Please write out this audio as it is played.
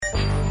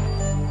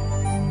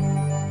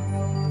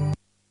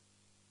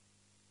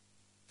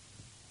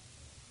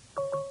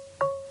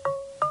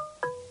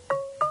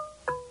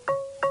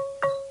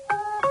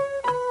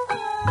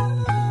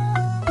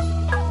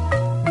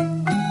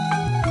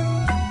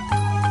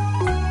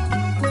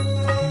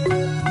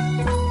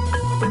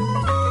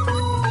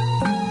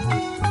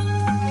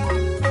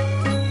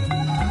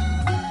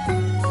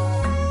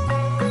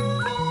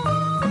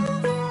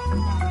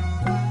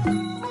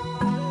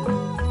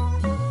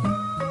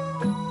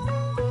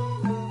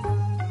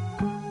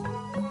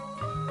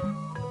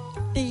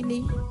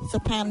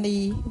ស្ថានី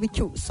យ៍វិទ្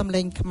យុសំ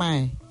ឡេងខ្មែរ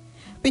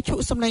វិទ្យុ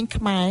សំឡេង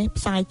ខ្មែរ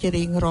ផ្សាយជា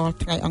រៀងរាល់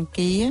ថ្ងៃអង្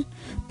គារ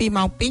ពី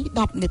ម៉ោង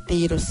 2:10 នាទី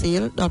រសៀ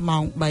លដល់ម៉ោ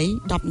ង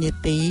 3:10 នា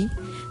ទី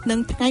និង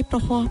ថ្ងៃប្រ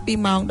ហ័សពី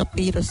ម៉ោង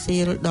 12 រសៀ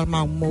លដល់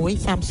ម៉ោង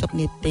 1:30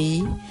 នាទី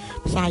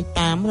ផ្សាយ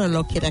តាមរល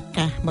កធាតុអា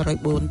កាស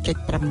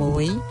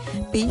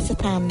 104.6 ពីស្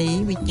ថានី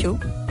យ៍វិទ្យុ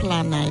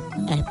Planet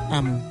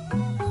FM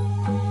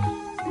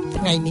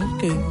ថ្ងៃនេះ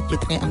គឺជា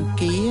ថ្ងៃអង្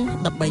គារ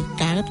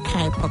13កើត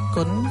ខែផល្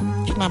គុន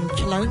ឆ្នាំ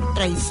ឆ្លូវ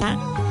ត្រីស័ក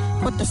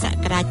ពុទ្ធស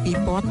ករាជ2565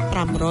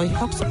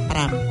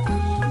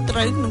ត្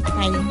រូវនឹងថ្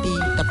ងៃទី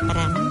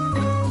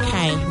15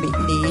ខែមិ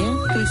និនា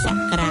គ្រិស្តស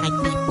ករាជ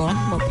2022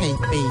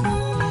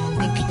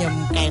នេះខ្ញុំ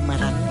កែមា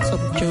រ៉ាន់សូ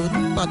មជូន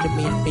ព័ត៌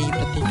មានពី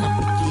ប្រទេសកម្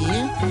ពុជា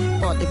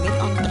ព័ត៌មាន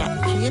អន្តរ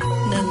ជាតិ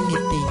និងនី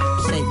តិ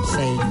ផ្សេង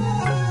ៗ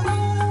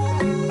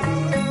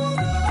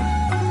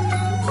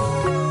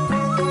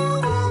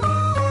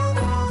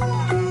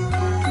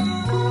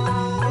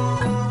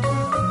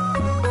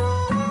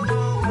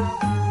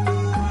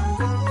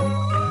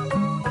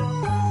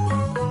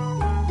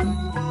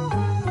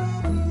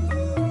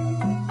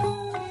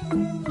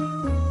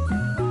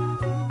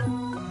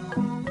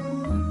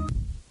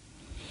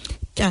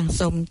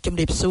សូមជម្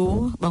រាបសួរ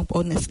បងប្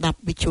អូនអ្នកស្ដាប់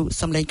វិទ្យុ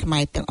សំឡេងខ្មែ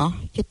រទាំងអស់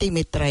ជាទី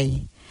មេត្រី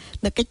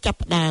នៅកិច្ចចាប់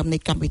ផ្ដើមនៃ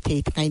កម្មវិធី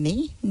ថ្ងៃនេះ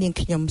នាង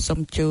ខ្ញុំសូម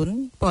ជូន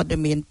ព័ត៌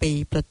មានពី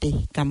ប្រទេស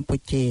កម្ពុ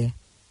ជា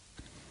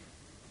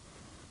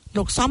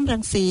លោកសំរ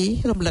ងស៊ី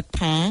រំលឹក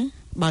ថា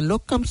បើលោ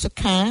កកឹមសុ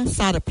ខា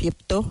សារភាព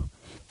ទោស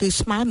គឺ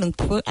ស្មើនឹង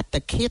ធ្វើអត្ត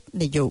ឃាត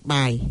នយោ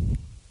បាយ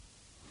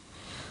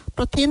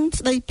ប្រធាន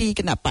ស្ដីទី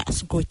គណៈបក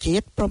សង្គ្រោះជា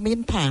តិប្រមាន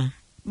ថា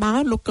បើ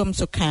លោកកឹម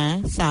សុខា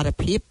សារ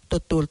ភាពទ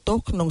ទួលទោស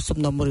ក្នុងសំ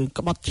ណុំរឿង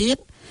ក្បត់ជា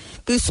តិ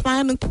គឺស្មើ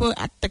នឹងធ្វើ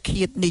អត្ត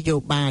ឃាតនយោ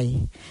បាយ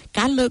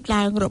ការលើក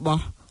ឡើងរប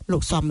ស់លោ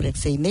កសំរង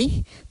ស៊ីនេះ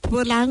ធ្វើ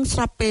ឡើងស្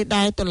រាប់ពេល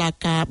ដែលតុលា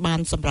ការបាន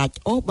សម្រេច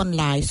អូសបន្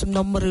លាយសំ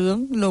ណុំរឿង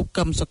លោក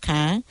កឹមសុ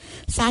ខា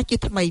សារជា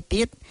ថ្មី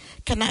ទៀត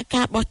គណៈ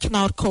ការបោះឆ្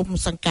នោតឃុំ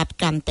សង្កាត់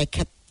កាន់តែ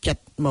ខិតជិត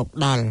មក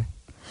ដល់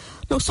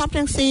លោកសំរ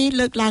ងស៊ី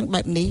លើកឡើង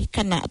បែបនេះគ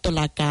ណៈតុ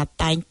លាការ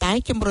តែងតែ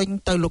ជំរុញ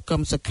ទៅលោកកឹ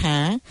មសុខា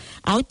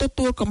ឲ្យទ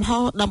ទួលកំហុ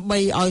សដើម្បី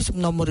ឲ្យសំ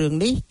ណុំរឿង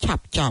នេះឆា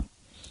ប់ចប់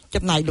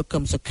ចំណែកលោកកឹ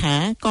មសុខា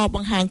ក៏ប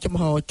ង្ហាញចំ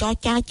ហចរ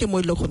ចាជាមួ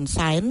យលោកហ៊ុន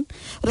សែន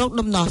រក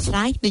ដំណោះស្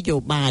រាយនយោ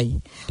បាយ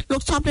លោ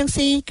កសំរង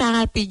ស៊ីកា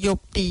លពីយ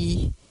ប់ទី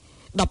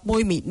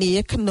11មិនិនា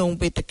ក្នុង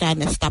វេទិកា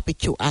អ្នកស្ដាប់វិ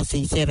ទ្យុអា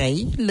ស៊ីសេរី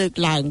លើក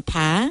ឡើង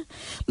ថា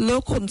លោ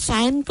កហ៊ុន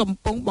សែនកំ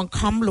ពុងបង្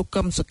ខំលោក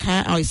កឹមសុខា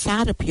ឲ្យសា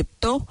រភាព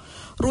ទោស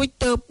រួច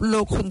ទៅ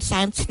លោកហ៊ុន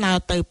សែនស្នើ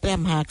ទៅព្រះ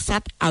មហាក្ស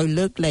ត្រឲ្យ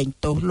លើកលែង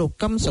ទោសលោក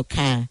កឹមសុ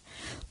ខា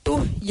ទោះ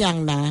យ៉ាង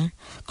ណា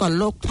ក៏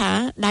លោកថា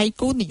ដៃ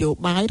គូនយោ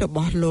បាយរប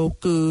ស់លោក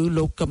គឺ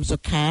លោកកឹមសុ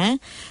ខា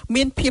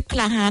មានភាពក្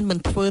លាហានមិន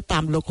ធ្វើតា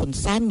មលោកហ៊ុន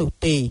សែននោះ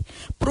ទេ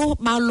ព្រោះ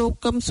បើលោក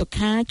កឹមសុ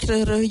ខាជ្រើ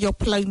សរើសយក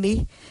ផ្លូវនេះ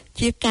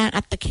ជាការអ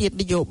ត្តឃាត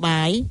នយោ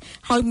បាយ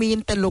ហើយមាន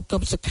តែលោកកឹ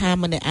មសុខា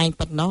ម្នាក់ឯង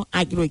ប៉ុណ្ណោះ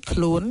អាចរួចខ្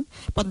លួន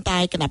ប៉ុន្តែ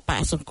គណៈប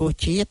កសង្គ្រោះ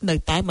ជាតិនៅ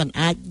តែមិន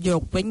អាចយ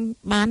កវិញ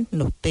បាន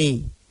នោះទេ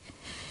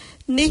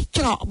នេះ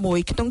ច្រកមួយ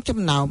ក្នុងចំ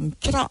ណោម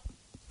ច្រក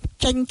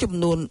ចេញចំ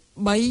នួន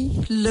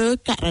3លើ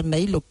ករ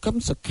ណីលោកកឹម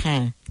សុខា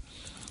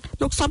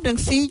លោកសំរង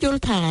ស៊ីយ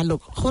ល់ថាលោ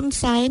កហ៊ុន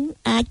សែន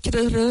អាចជ្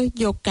រើសរើស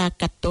យកការ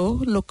កាត់ទោស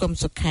លោកកឹម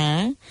សុខា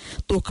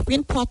ទោះគ្មា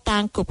នភស្តុតា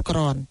ងគ្រប់គ្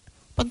រាន់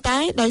ប៉ុន្តែ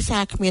ដោយសា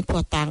រគ្មានភ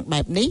ស្តុតាង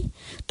បែបនេះ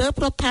ទើប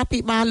រដ្ឋាភិ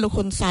បាលលោក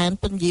ហ៊ុនសែន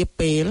ពន្យា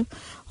ពេល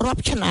រា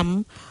ប់ឆ្នាំ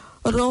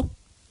រក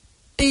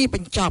ទីប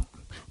ញ្ចប់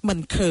មិន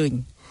ឃើញ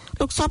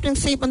លោកសំរង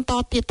ស៊ីបន្ត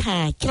ទៀតថា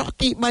ច្រក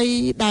ទី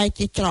3ដែល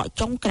ជាច្រក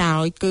ចុងក្រោ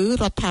យគឺ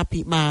រដ្ឋា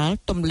ភិបាល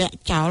ទម្លាក់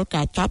ចោល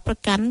ការចោទប្រ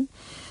កាន់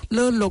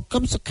លើលោកកឹ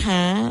មសុ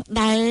ខា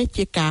ដែល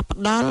ជាការផ្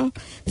ដាល់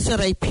សេ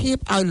រីភាព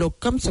ឲ្យលោក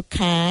កឹមសុ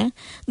ខា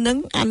និង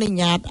អនុញ្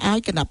ញាតឲ្យ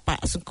គណៈបក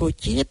សង្គ្រោះ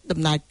ជាតិដំ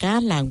ណើរការ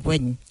ឡើងវិ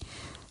ញ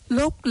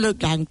លោកលើក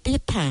ឡើងទៀត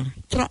ថា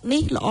ច្រក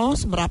នេះល្អ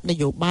សម្រាប់ន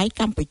យោបាយ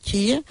កម្ពុ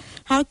ជា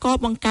ហើយក៏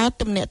បង្កើត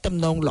ទំនាក់ទំ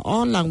នងល្អ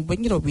ឡើងវិញ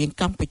រវាង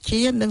កម្ពុ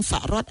ជានិងស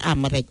ហរដ្ឋអា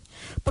មេរិក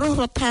ព្រោះ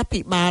រដ្ឋាភិ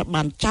បាល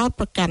បានចោទ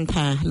ប្រកាន់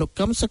ថាលោក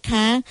កឹមសុ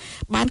ខា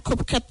បានខុប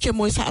ខិតជា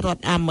មួយសហរដ្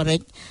ឋអាមេរិ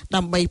ក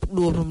ដើម្បីផ្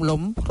ដួលរំ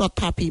លំរដ្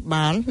ឋាភិ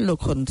បាលលោក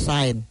ហ៊ុន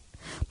សែន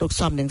លោក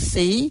សំរង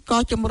ស៊ីក៏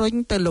ជំរុញ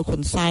ទៅលោកហ៊ុ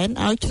នសែន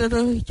ឲ្យជ្រើស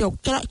រើសយក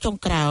ច្រកចុង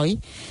ក្រោយ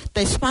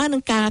តែស្មើនឹ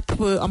ងការធ្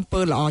វើអំ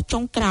ពើល្អចុ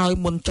ងក្រោយ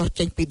មុនចុះ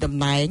ចេញពីតំ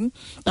ណែង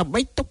ដើម្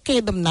បីទុកកេរ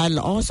ដំណែល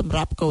ល្អសម្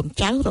រាប់កូន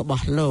ចៅរប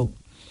ស់លោក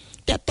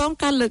តាក់ទង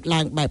ការលើក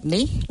ឡើងបែប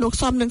នេះលោក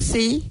សំរង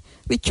ស៊ី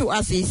វិទ្យុ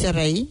អាស៊ីសេ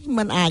រី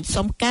មិនអាច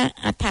សុំការ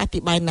អត្ថាធិ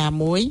ប្បាយណា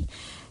មួយ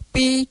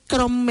ពីក្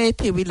រុមមេ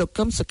ធាវីលោក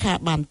កឹមសុខា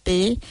បានទេ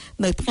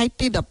នៅថ្ងៃ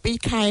ទី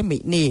12ខែមិ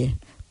និនា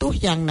ទោះ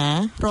យ៉ាងណា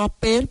រាល់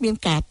ពេលមាន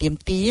ការទាម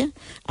ទារ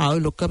ឲ្យ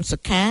លោកកឹមសុ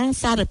ខា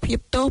សារភាព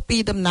ទោសពី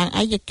តំណាង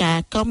អัยការ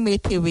ក្រុមមេ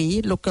ធាវី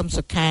លោកកឹម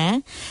សុខា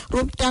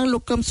រួមទាំងលោ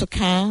កកឹមសុ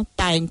ខា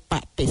តែងប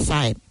ដិ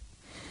សេធ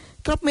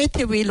ក្រុមមេ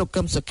ធាវីលោក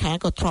កឹមសុខា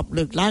ក៏ធ្លាប់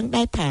លើកឡើង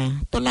ដែរថា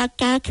តុលា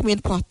ការគ្មាន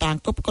ភស្តុតាង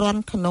គ្រប់គ្រា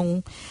ន់ក្នុង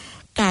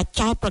ការ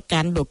ចោទប្រកា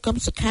ន់លោកកឹម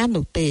សុខា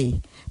នោះទេ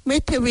មេ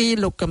ធាវី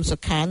លោកកឹមសុ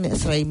ខាអ្នក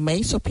ស្រីមេ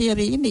សុភា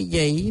រីនិ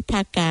យាយ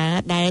ថាការ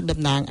ដែលតំ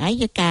ណាងអั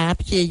ยការ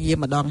ព្យាយា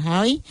មម្ដង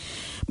ហើយ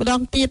ម្ដ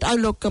ងទៀតឲ្យ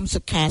លោកកឹម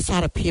សុខាសា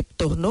រភាព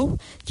ទោសនោះ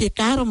ជា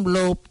ការរំ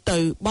លោភទៅ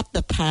បទ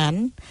ដ្ឋាន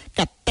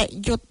កតញ្ញ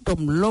យុត្ត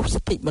រំលោភសិ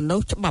ទ្ធិមនុ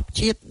ស្សច្បាប់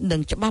ជាតិនិ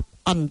ងច្បាប់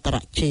អន្តរ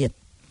ជាតិ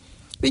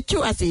វិទ្យុ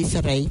អាស៊ី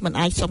សេរីមិន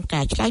អាចសុំ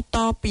ការឆ្លើយត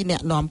បពីអ្ន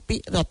កនាំពា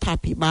ក្យរដ្ឋា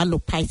ភិបាលលោ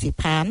កផៃស៊ី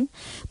ផាន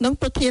និង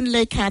ប្រធាន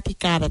លេខាធិ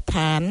ការដ្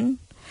ឋាន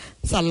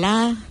សាលា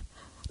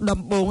ដំ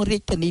បងរា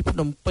ជធានីភ្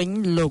នំពេញ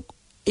លោក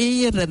អ៊ី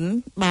រិន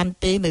បាន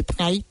ទេនៅថ្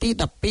ងៃទី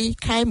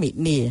12ខែមិនិ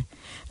នា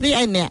រី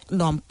ឯអ្នក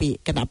នាំពាក្យ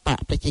គណៈបក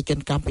ប្រជាជន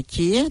កម្ពុ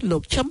ជាលោ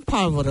កឈឹមផ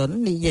លវរុន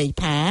និយាយ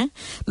ថា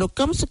លោក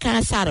កឹមសុខា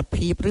សារ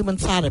ភាពឬមិន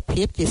សារ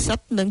ភាពជាសិ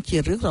ទ្ធិនិងជា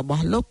រឿងរប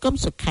ស់លោកកឹម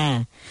សុខា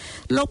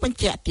លោកបញ្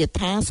ជាក់ទៀត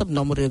ថាសំ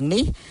ណុំរឿង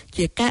នេះ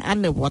ជាការអ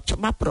នុវត្តច្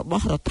បាប់រប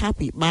ស់រដ្ឋា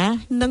ភិបាល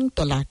និង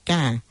តុលា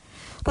ការ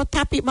រដ្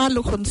ឋាភិបាល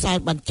លោកហ៊ុនសែន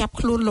បានចាប់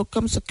ខ្លួនលោក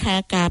កឹមសុខា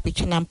កាលពី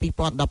ឆ្នាំ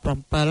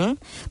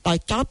2017ដោយ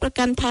ចោទប្រ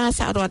កាន់ថា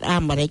សហរដ្ឋអា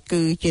មេរិក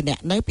គឺជាអ្នក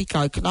នៅពីក្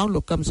រោយខ្នងលោ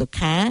កកឹមសុ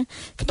ខា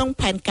ក្នុង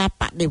ផែនការ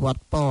បដិវត្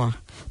តពណ៌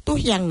ទោះ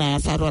យ៉ាងណា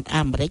សហរដ្ឋ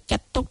អាមេរិកចា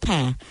ត់ទុកថា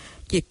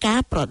ជាការ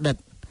ប្រឌិត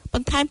ប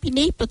ន្ថែមពី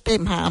នេះប្រទេស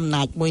មហាអំ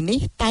ណាចមួយនេះ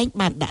តែង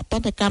បានដាក់ទ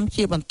ណ្ឌកម្ម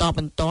ជាបន្តប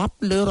ន្ទាប់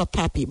លើរដ្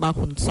ឋាភិបាល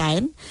ហ៊ុនសែ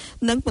ន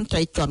និងមន្ត្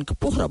រីជាន់ខ្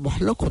ពស់របស់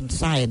លោកហ៊ុន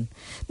សែន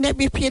អ្នក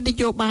វិភាគន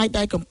យោបាយ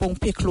ដែលកំពុង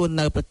ភៀសខ្លួន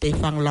នៅប្រទេស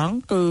ហ្វាំងឡង់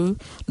គឺ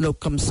លោក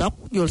កឹមសុខ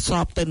យល់ស្រ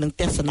បទៅនឹង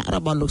ទស្សនៈរ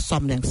បស់លោក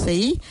សំរងស៊ី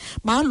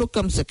បើលោក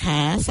កឹមសុខា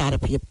សារ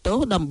ភាពទោស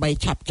ដើម្បី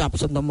ឆាប់ចប់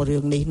សំណុំរឿ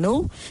ងនេះនោះ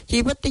ជី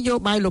វិតនយោ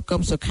បាយលោកកឹ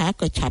មសុខា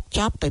ក៏ឆាប់ច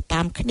ប់ទៅ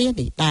តាមគ្នា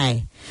នេះដែរ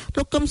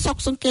លោកកឹមសុខ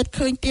សង្កេត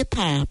ឃើញទៀត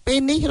ថាពេល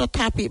នេះរដ្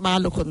ឋាភិបាល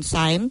លោកហ៊ុន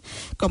សែន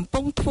កំ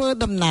ពុងធ្វើ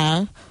ដំណើរ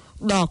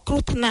ដល់គ្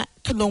រោះថ្នាក់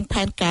ក្នុង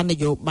ផែនការន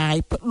យោបាយ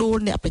ផ្ដួល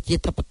អ្នកប្រជា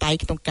ធិបតេយ្យ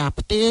ក្នុងការ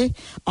ផ្ទេរ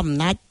អំ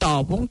ណាចត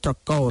វងត្រ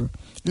កូល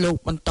លោក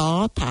បន្ត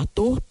ថា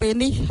ទោះពេល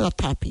នេះរ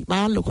ដ្ឋាភិ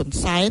បាលលោកហ៊ុន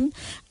សែន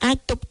អាច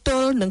ទប់ទ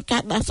ល់នឹងកា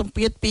រដាក់សម្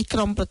ពាធពីក្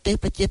រមប្រទេស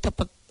ប្រជាធិប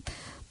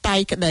តេ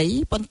យ្យក្តី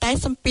ប៉ុន្តែ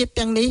សម្ពាធ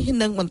ទាំងនេះ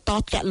នឹងបន្ត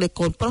ធ្លាក់លើ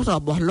កូនប្រុសរ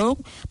បស់លោក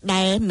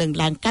ដែលនឹង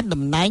ឡើងកាន់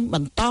តំណែងប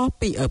ន្ត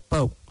ពីឪ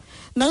ពុក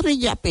នៅរ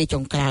យៈពេលចុ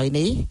ងក្រោយ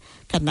នេះ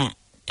គណៈ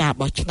ការ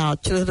បោះឆ្នោត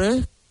ជ្រើសរើស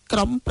ក្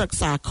រុមប្រឹក្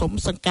សាឃុំ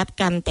សង្កាត់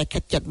កាន់តែខិ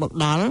តជិតមក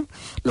ដល់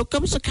លោកកឹ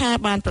មសុខា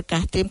បានប្រកា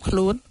សត្រៀមខ្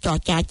លួនចរ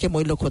ចាជាមួ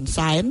យលោកហ៊ុន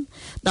សែន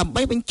ដើម្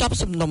បីបញ្ចប់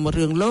សំណុំ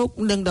រឿងលោក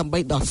និងដើម្បី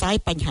ដោះស្រាយ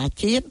បញ្ហា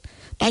ជាតិ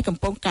តែកំ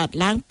ពុងកើត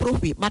ឡើងព្រោះ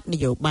វិបត្តិន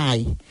យោបាយ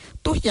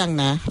ទោះយ៉ាង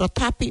ណារដ្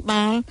ឋាភិ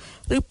បាល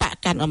ឬបក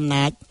កាន់អំ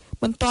ណាច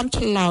មិនទាន់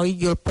ឆ្លើយ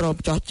យល់ព្រម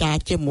ចរចា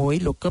ជាមួយ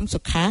លោកកឹមសុ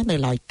ខានៅ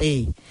ឡើយទេ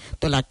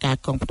តុលាការ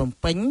ក្រុងភ្នំ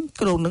ពេញ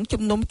គ្រងនឹង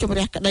ជំនុំជម្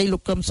រះក្តីលោ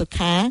កកឹមសុ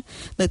ខា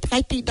នៅថ្ងៃ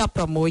ទី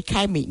16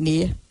ខែមិនិនា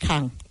ខា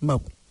ងមុ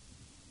ខ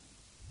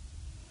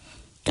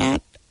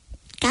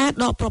ការ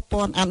ដកប្រ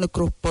ព័ន្ធអនុគ្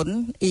រោះពន្ធ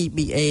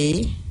EBA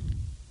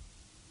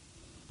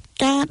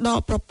ការដក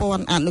ប្រព័ន្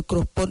ធអនុគ្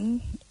រោះពន្ធ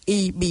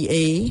EBA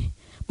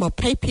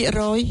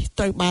 20%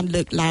 ត្រូវបាន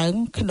លើកឡើង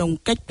ក្នុង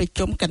កិច្ចប្រ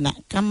ជុំគណៈ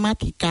កម្មា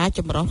ធិការច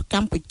ម្រុះក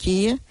ម្ពុជា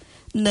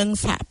និង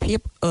សហភាព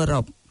អឺ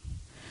រ៉ុប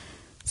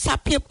សហ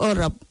ភាពអឺ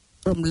រ៉ុប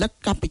រំលឹក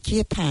កម្ពុជា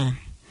ថា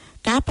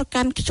ការប្រ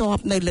កាន់ខ្ជា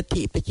ប់នៅលទ្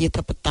ធិប្រជា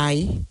ធិបតេយ្យ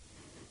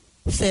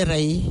សេ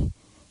រី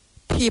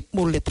ភាព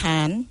មូលដ្ឋា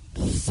ន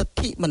សិទ្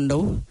ធិមនុ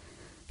ស្ស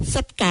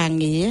សិទ្ធិការ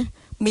ងារ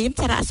មាន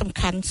សារៈសំ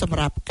ខាន់សម្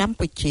រាប់កម្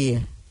ពុជា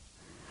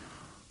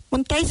ម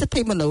ន្ត្រីសិទ្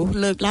ធិមនុស្ស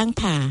លើកឡើង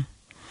ថា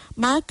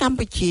បើកម្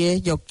ពុជា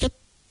យកចិត្ត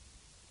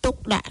ទុក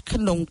ដាក់ក្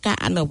នុងការ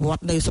អនុវត្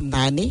តនៅសំ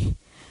ណើនេះ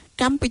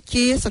កម្ពុ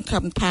ជាសង្ឃឹ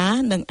មថា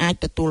នឹងអាច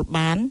ទទួល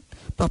បាន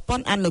ប្រព័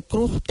ន្ធអនុគ្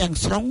រោះទាំង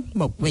ស្រុង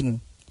មកវិញ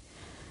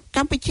ក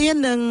ម្ពុជា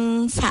និង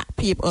សហ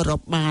ភាពអឺរ៉ុ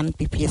បបាន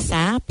ពិភាក្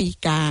សាពី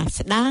ការ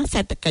ស្ដារ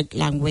សេដ្ឋកិច្ច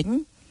ឡើងវិញ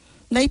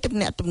នៃទំ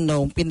នាក់ទំន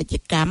ងពាណិជ្ជ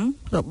កម្ម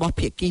របស់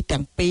ភាគី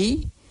ទាំងពីរ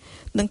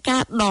និងកា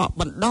រដក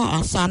បណ្ដោះ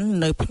អាសន្ន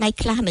នៅផ្នែក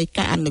ខ្លះនៃ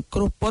ការអនុគ្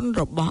រោះពន្ធ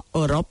របស់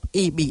អឺរ៉ុប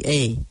EBA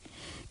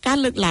ការ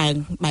លើកឡើង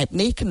បែប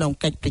នេះក្នុង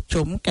កិច្ចប្រ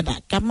ជុំគណៈ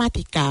កម្មា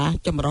ធិការ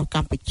ចម្រុះក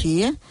ម្ពុជា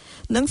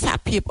និងសហ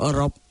ភាពអឺ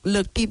រ៉ុប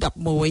លើកទី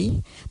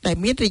11ដែល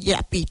មានរយៈ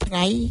2ថ្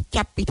ងៃ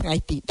ចាប់ពីថ្ងៃ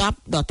ទី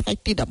10ដល់ថ្ងៃ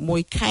ទី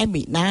11ខែ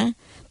មីនា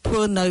ធ្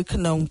វើនៅក្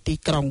នុងទី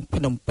ក្រុង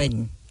ភ្នំពេញ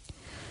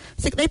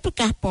សេចក្តីប្រ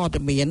កាសព័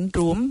ត៌មាន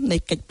រួមនៃ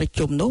កិច្ចប្រ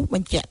ជុំនោះប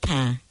ញ្ជាក់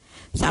ថា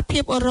សហភា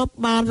ពអឺរ៉ុប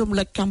បានរំ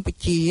លឹកកម្ពុ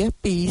ជា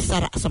ពីសា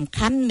រៈសំ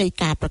ខាន់នៃ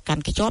ការប្រកា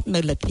ន់ខ្ជាប់នៅ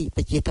លទ្ធិ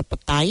ប្រជាធិប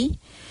តេយ្យ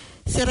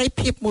សេរី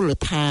ភាពមូល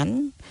ដ្ឋាន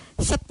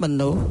សិទ្ធិម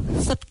នុស្ស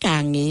សិទ្ធិកា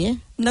រងារ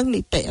និងនី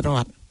តិរ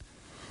ដ្ឋ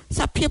ស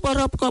ហភាពអឺ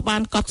រ៉ុបក៏បា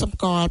នកត់សម្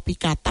គាល់ពី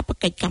ការតាប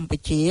កិច្ចកម្ពុ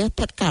ជាស្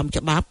ថិតក្រោម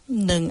ច្បាប់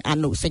និងអ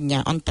នុសញ្ញា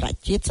អន្តរ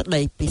ជាតិស្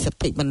តីពីសិ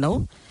ទ្ធិមនុស្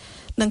ស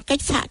និងកិ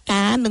ច្ចសហ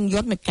ការនិងយ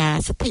ន្តការ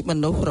សិទ្ធិម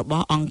នុស្សរប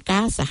ស់អង្គកា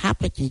រសហ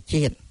ប្រជា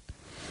ជាតិ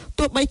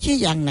ទោះបីជា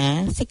យ៉ាងណា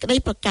សេចក្តី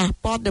ប្រកាស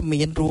ព័ត៌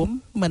មានរួម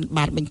មិន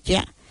បានបញ្ជា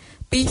ក់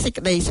ពីសេច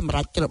ក្តីសម្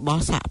រេចរប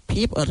ស់សហ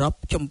ភាពអឺរ៉ុប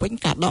ជំវិញ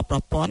ការដកប្រ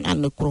ព័ន្ធអ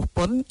នុគ្រោះព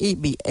ន្ធ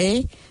EBA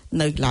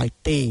នៅឡើយ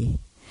ទេ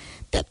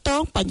តើតើ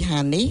បញ្ហា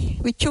នេះ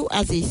វិទ្យុ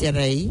អាស៊ីសេ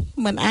រី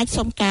មិនអាច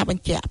សុំការប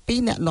ញ្ជាក់ពី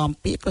អ្នកនាំ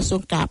ពាក្យក្រសួ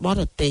ងការប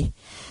រទេស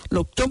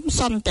លោកជុំ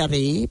សុនតា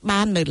រី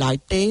បាននៅឡើយ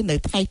ទេនៅ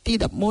ថ្ងៃទី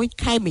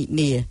11ខែមិនិ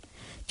នា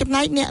ចំ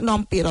ណែកអ្នក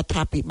នាំពាក្យរដ្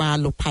ឋាភិបាល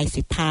លោកផៃ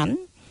ស៊ីផាន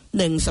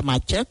និងសមា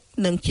ជិក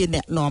និងជាអ្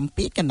នកនាំ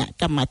ពាក្យគណៈ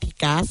កម្មាធិ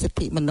ការសិទ្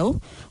ធិមនុស្ស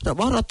រ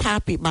បស់រដ្ឋា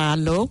ភិបាល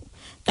លោក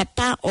ក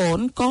តាអូន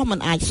ក៏មិន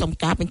អាចសុំ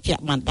ការបញ្ជា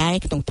ក់បានដែរ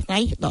ក្នុងថ្ងៃ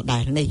ដដែ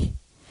លនេះ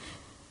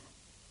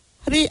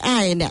រីឯ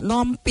អ្នក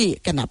នាំពាក្យ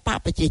គណៈបក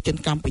ប្រជាជន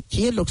កម្ពុ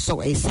ជាលោកសុក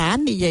អេសាន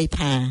និយាយ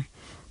ថា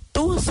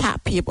ទោះសហ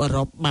ភាពអឺ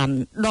រ៉ុបបាន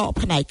ដក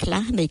ផ្នែកខ្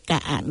លះនៃកា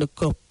រអនុ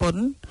គ្រោះពន្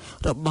ធ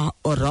របស់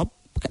អឺរ៉ុប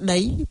ក្តី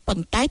ប៉ុ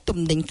ន្តែទំ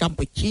និញកម្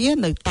ពុជា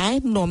នៅតែ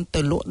នាំ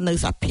ទៅលក់នៅ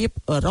សហភាព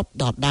អឺរ៉ុប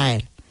ដដែល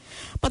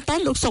ប៉ុន្តែ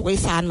លោកសុកអេ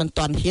សានមិន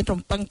ទាន់ហ៊ាន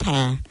រំពឹងថា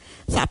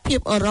សហភាព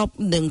អឺរ៉ុប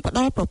នឹងផ្ដ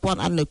ល់ប្រព័ន្ធ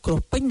អនុគ្រោះ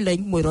ពេញលេញ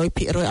 100% ឲ្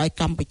យ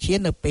កម្ពុជា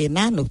នៅពេល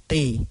ណានោះ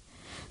ទេ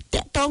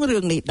តាក់ទងរឿ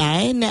ងនេះដែ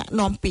រអ្នក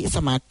នាំពាក្យស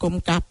មាគម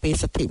ការពារ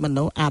សិទ្ធិម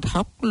នុស្សអាត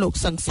ហុកលោក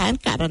សង្សាន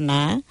ករ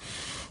ណា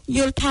យ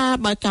ល់ថា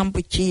បើកម្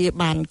ពុជា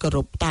បានគោរ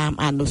ពតាម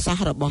អនុសាស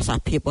ន៍របស់សហ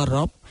ភាពអឺ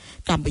រ៉ុប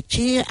កម្ពុ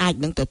ជាអាច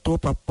នឹងទទួល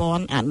ប្រព័ន្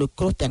ធអនុ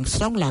គ្រោះទាំង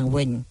ស្រុងឡើង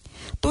វិញ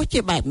ទោះជា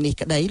បែបនេះ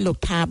ក្តីលោក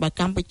ថាបើ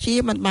កម្ពុជា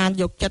មិនបាន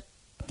យកចិត្ត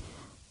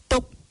ទុ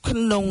កក្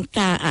នុង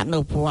ការអនុ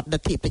វត្តល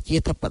ទ្ធិប្រជា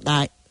ធិបតេ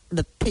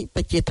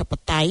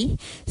យ្យ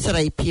សេ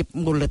រីភាព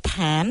មូលដ្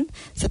ឋាន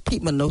សិទ្ធិ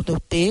មនុស្សនោះ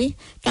ទេ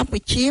កម្ពុ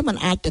ជាមិន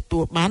អាចទទួ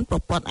លបានប្រ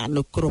ព័ន្ធអ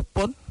នុគ្រោះព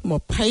ន្ធ 20%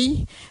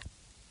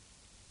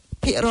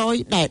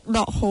 ដែលដ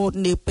កហូត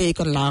នាពេល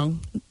កន្លង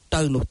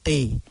ទៅនោះទេ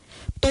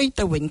ផ្ទុយ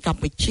ទៅវិញក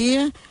ម្ពុជា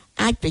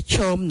អាចប្រឈ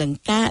មនឹង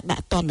ការដា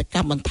ក់ទណ្ឌក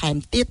ម្មបន្ថែម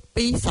ទៀត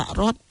ពីសហ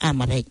រដ្ឋអា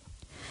មេរិក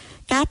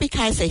កាលពី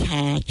ខែសី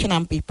ហាឆ្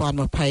នាំ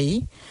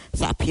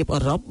2020សហភាពអឺ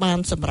រ៉ុបបាន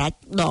សម្រេច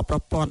ដកប្រ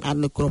ព័ន្ធអ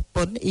នុគ្រោះព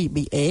ន្ធ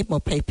EBA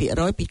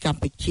 20% ពីកម្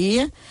ពុជា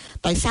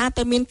ដោយសារ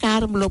តែមានការ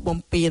រំលោភបំ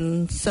ពាន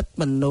សិទ្ធិ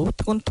មនុស្ស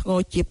ធ្ងន់ធ្ងរ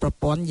ជាប្រ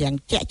ព័ន្ធយ៉ាង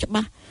ជាក់ច្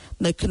បាស់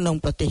នៅក្នុង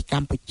ប្រទេសក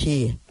ម្ពុជា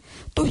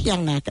ទោះយ៉ា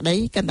ងណាក្តី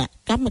គណៈ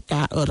កម្ម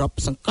ការអឺរ៉ុប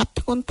សង្កត់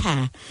ធ្ងន់ថា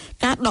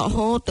ការដក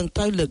ហូតនឹង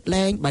ត្រូវលើក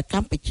លែងបើក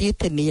ម្ពុជា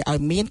ធានាឲ្យ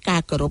មានកា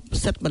រគោរព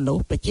សិទ្ធិមនុស្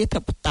សប្រជាធិ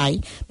បតេយ្យ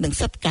និង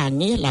សិទ្ធិការ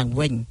ងារឡើង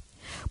វិញ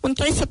មន្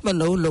ត្រីសិទ្ធិម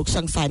នុស្សលោកស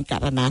ង្សានក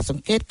រណាស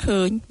ង្កេត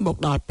ឃើញមក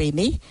ដល់ពេល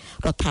នេះ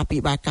រដ្ឋាភិ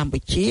បាលកម្ពុ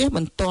ជា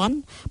មិនទាន់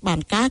បាន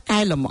ការកែ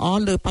លម្អ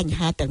លើបញ្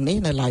ហាទាំងនេះ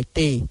នៅឡើយ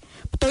ទេ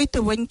ផ្ទុយទៅ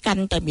វិញកា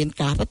ន់តែមាន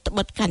ការរឹតប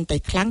ន្តឹងកាន់តែ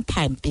ខ្លាំង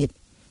ថែមទៀត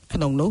ក្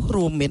នុងនោះ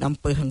រួមមានអំ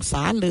ពើហិង្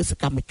សាលើស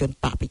កម្មជន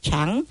បកប្រ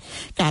ឆាំង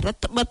ការរ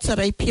ដ្ឋបិទសេ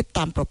រីភាព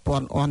តាមប្រព័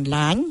ន្ធអន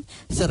ឡាញ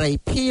សេរី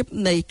ភាព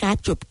នៃការ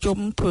ជួបជុំ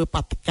ធ្វើ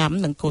បាតកម្ម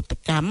និងកោត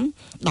កម្ម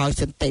ដោយ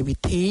សន្តិវិ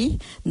ធី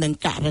និង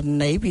ករ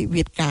ណីវិ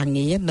វាទការ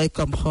ងារនៅ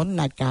ក្រុមហ៊ុន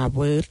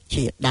Nagaworld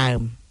ជាដើ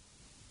ម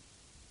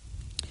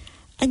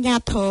អាជ្ញា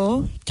ធរ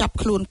ចាប់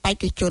ខ្លួនបេ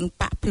ក្ខជន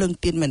បកភ្លើង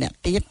ទៀនម្នាក់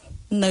ទៀត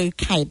នៅ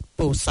ខេត្ត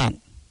ពោធិ៍សាត់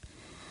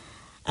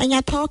អាជ្ញា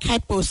ធរខេ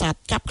ត្តពោធិ៍សាត់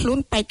ចាប់ខ្លួន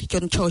បេក្ខជ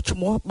នចូលឈ្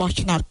មោះបោះ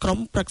ឆ្នោតក្រុម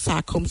ប្រឹក្សា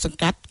ឃុំសង្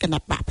កាត់គណៈ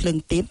បកភ្លើង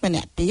ទៀនម្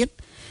នាក់ទៀត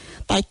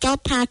តែចោទ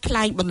ថាក្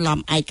លែងបន្លំ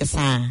ឯក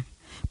សារ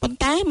ប៉ុន្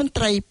តែមន្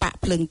ត្រីបក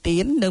ភ្លើងទៀ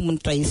ននិងម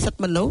ន្ត្រីសិទ្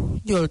ធិមនុស្ស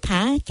យល់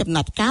ថាចំ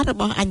ណាត់ការរ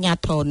បស់អាជ្ញា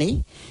ធរនេះ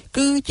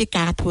គឺជា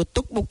ការធ្វើ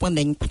ទុកបុកម្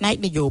នេញផ្នែក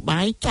នយោ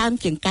បាយច្រើន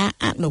ជាងការ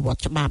អនុវត្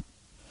តច្បាប់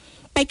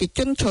បេក្ខជ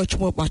នចូលឈ្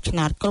មោះបោះឆ្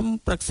នោតក្រុម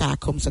ប្រឹក្សា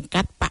ឃុំសង្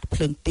កាត់បកភ្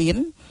លើងទៀន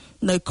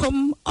នៅឃុំ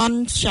អន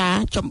សា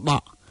ចំប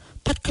ក់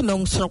ស្ថិតក្នុង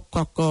ស្រុកក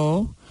ក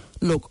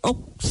លោកអុក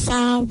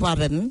សាវ៉ា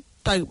រិន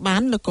ទៅបា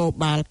ននគរ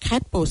បាលខេ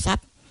ត្តពោធិ៍សា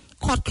ត់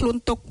ឃាត់ខ្លួន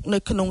ទុកនៅ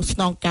ក្នុងស្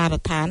នងការ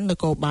ដ្ឋានន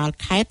គរបាល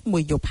ខេត្តមួ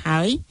យយប់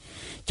ហើយ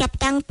ចាប់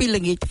តាំងពី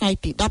ល្ងាចថ្ងៃ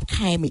ទី10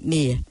ខែមិនិ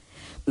នា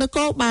នគ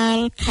របាល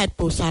ខេត្ត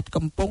ពោធិ៍សាត់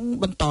កំពុង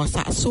បន្ត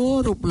សាកសួរ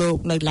រូបលោក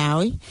នៅឡើ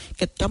យ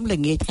គិតត្រឹមល្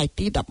ងាចថ្ងៃ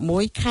ទី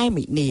11ខែ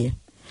មិនិនា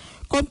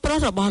កូនប្រុស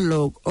របស់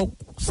លោកអុក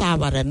សា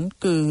វ៉ារិន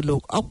គឺលោ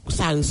កអុក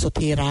សៅសុ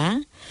ធារា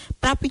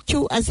ប្រាប់វិទ្យុ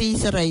អាស៊ី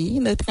សេរី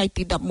នៅថ្ងៃ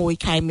ទី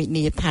11ខែមិនិ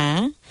នាថា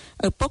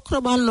ឪពុករ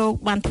បស់លោក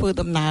បានធ្វើ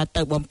ដំណើរ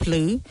ទៅបំភ្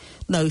លឺ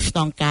នៅស្ន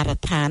ងការ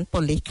ដ្ឋានប៉ូ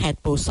លីសខេត្ត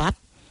ពោធិ៍សាត់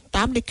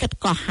តាមលិខិត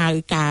កោះហៅ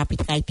ការពី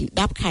ថ្ងៃទី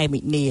10ខែមិ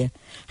និនា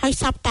ហើយ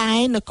សប្តា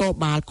ហ៍នគរ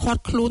បាលឃា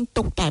ត់ខ្លួន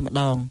ទុកតែម្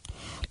ដង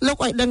លោក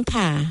ឲ្យដឹង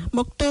ថាម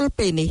កទល់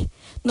ពេលនេះ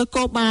នគ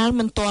របាល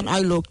មិនទាន់ឲ្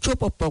យលោកជួ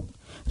បឪពុក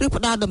ឬ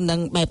ផ្ដល់ដំណឹង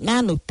បែបណា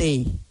នោះទេ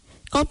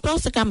កូនប្រុស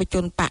សកម្មជ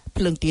នបក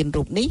ភ្លើងទៀន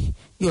រូបនេះ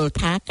យល់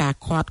ថាការ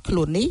ឃាត់ខ្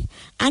លួននេះ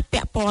អាចពា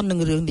ក់ព័ន្ធនឹង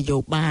រឿងនយោ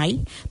បាយ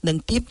និង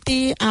ទាមទា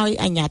រឲ្យ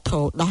អាជ្ញាធ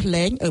រដោះ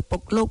លែងឪពុ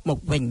កលោកមក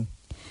វិញ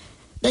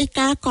ដី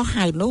កាកោះ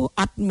ហៅនោះ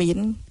អត់មាន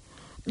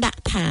ដា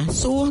ក់ថា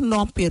សួរ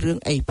នាំពីរឿង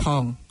អីផ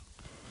ង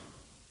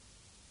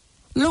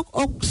លោក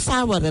អុកសា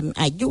វ៉ារិន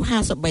អាយុ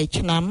53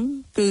ឆ្នាំ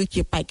គឺ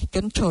ជាបេក្ខជ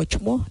នចូល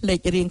ឈ្មោះលេខ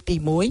រៀងទី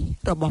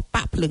1របស់ប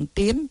កភ្លើង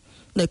ទៀន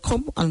នៅឃុំ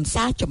អន្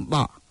សាចំប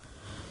ក់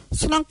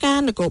ស្នងការ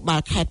នគរបា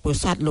លខេត្តពោ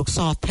ធិ៍សាត់លោកស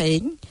ថេង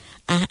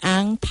អះអា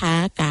ងថា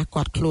ការ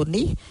គាត់ខ្លួន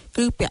នេះ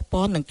គឺពាក់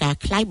ព័ន្ធនឹងការ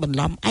ក្លែងបន្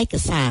លំឯក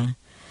សារ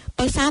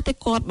ដោយសារតែ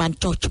គាត់បាន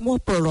ចុះឈ្មោះ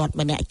ពលរដ្ឋ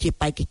ម្នាក់ជា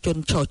បេក្ខជន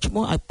ចុះឈ្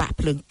មោះឲ្យបក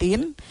ភ្លើងទៀន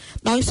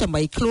ដោយស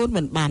ម័យខ្លួន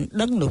មិនបាន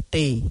ដឹងនោះ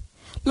ទេ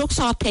លោក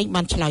សថេង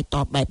បានឆ្លើយត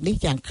បបែបនេះ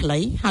យ៉ាងខ្លី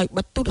ហើយ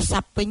បិទទូរស័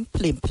ព្ទវិញ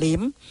ភ្លាម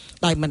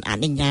ដោយមិនអ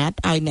នុញ្ញាត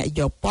ឲ្យអ្នក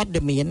យកព័ត៌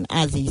មាន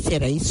អាស៊ីសេ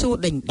រីសួរ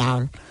ដេញដោល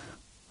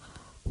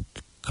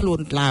ខ្លួ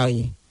នឡើយ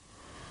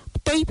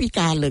ផ្ទុយពី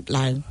ការលើក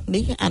ឡើង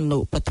នេះអនុ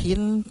ប្រធាន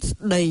ស្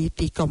ដី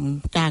ទីក្រុម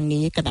ការ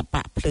ងារគណៈប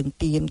កភ្លើង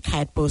ទៀន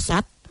ខេត្តពោធិ៍សា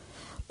ត់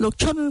លោក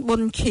ឈុនប៊ុ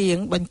នខៀង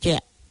បញ្ជា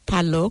ក់ ថា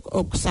លោក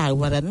អុកសា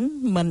វរិន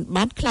មិន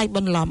បានខ្លាចប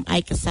ន្លំឯ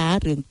កសារ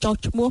រឿងចោទ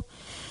ឈ្មោះ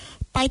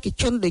បេក្ខ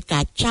ជនដោយកា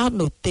រចោទ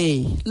នោះទេ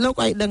លោក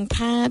ឲ្យដឹង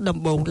ថាដំ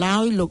បូងឡើ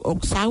យលោកអុក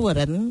សាវ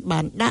រិនបា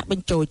នដាក់ប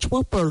ញ្ចូលឈ្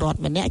មោះពលរដ្ឋ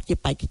ម្នាក់ជា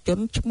បេក្ខជន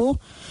ឈ្មោះ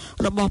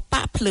របស់ប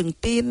កភ្លើង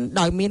ទៀន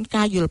ដោយមាន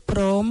ការយល់ព្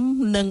រម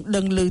និង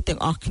ដឹងឮទាំង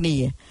អស់គ្នា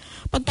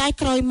ប៉ុន្តែ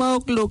ក្រោយមក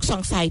លោកស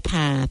ង្ស័យ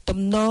ថាទំ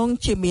នង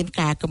ជាមាន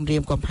ការគំរា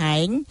មកំហែ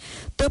ង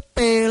ទើប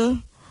ពេល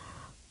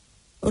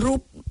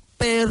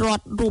រ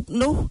ដ្ឋរូប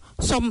នោះ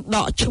សុំដ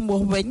កឈ្មោះ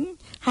វិញ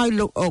ហើយ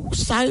លោកអុក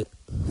សាវ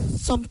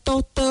សុំទោស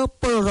ទៅ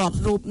ពលរដ្ឋ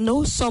រូបនោះ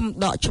សុំ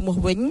ដកឈ្មោះ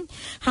វិញ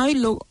ហើយ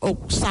លោកអុក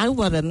សា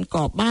វរិន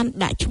ក៏បាន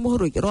ដាក់ឈ្មោះ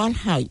រួចរាល់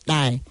ហើយ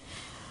ដែរ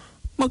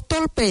មកទ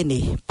ល់ពេល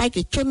នេះបេក្ខ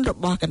ជនរ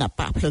បស់គណៈ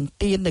បកភ្លើង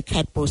ទៀននៅ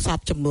ខេត្តពោធិ៍សា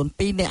ត់ចំនួន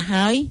2នាក់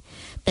ហើយ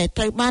តែ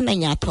ត្រូវបានអា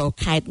ជ្ញាធរ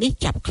ខេត្តនេះ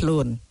ចាប់ខ្លួ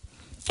ន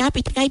កាល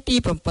ពីថ្ងៃទី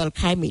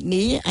7ខែមិនិ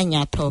នាអាជ្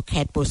ញាធរ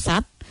ខេត្តពោធិ៍សា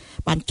ត់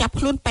បានចាប់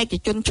ខ្លួនបេក្ខ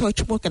ជនចូល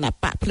ឈ្មោះគណៈ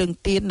បកភ្លើង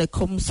ទៀននៅ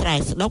ឃុំស្រែ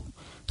ស្ដុក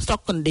ស្រុក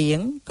កណ្ដៀង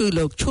គឺ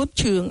លោកឈួត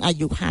ឈឿងអា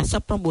យុ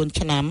59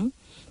ឆ្នាំ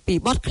ពី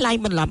បទក្លែង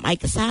បន្លំឯ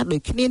កសារដូ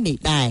ចគ្នានេះ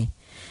ដែរ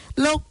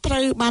លោកត្រូ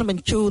វបានប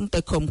ញ្ជូនទៅ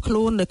ឃុំខ្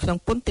លួននៅក្នុង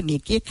ពន្ធនា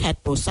គារខេត្ត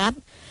ពោធិ៍សាត់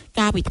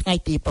កាលពីថ្ងៃ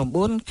ទី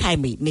9ខែ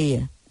មិនិនា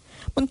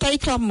មន្ត្រី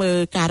ខ្លំមើល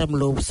ការរំ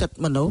លោភសិទ្ធិ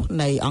មនុស្ស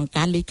នៃអង្គ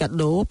ការលីកា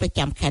ដូប្រ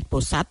ចាំខេត្តពោ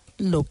ធិ៍សាត់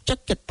លោកចឹក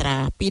ចត្រា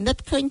ពិនិត្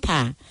យឃើញ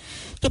ថា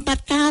ចំណា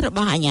ត់ការរប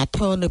ស់អាជ្ញាធ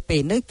រនៅពេ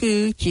លនេះគឺ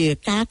ជា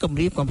ការគំ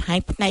រាមកំហែង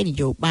ផ្នែកន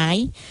យោបាយ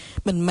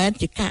មិនមែន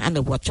ជាការអ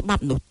នុវត្តច្បា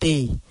ប់នោះទេ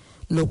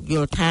លោកយ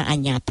ល់ថាអា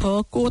ជ្ញាធរ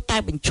គួរតែ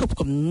បញ្ឈប់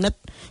គំនិត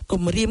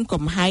គំរាម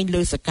កំហែង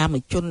លើសកម្ម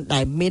ជនដែ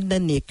លមាននិ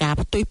ន្នាការ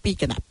ផ្ទុយពី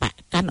គណៈបក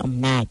កាន់អំ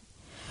ណាច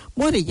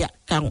មួយរយៈ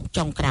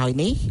ចុងក្រោយ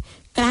នេះ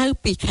ក្រៅ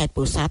ពីខេត្ត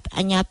ពោធិ៍សាត់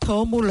អាជ្ញាធរ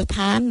មូលដ្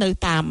ឋាននៅ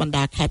តាមបណ្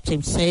ដាខេត្ត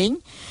ផ្សេងៗ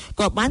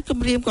ក៏បានគំ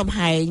រាមកំ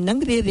ហែងនិង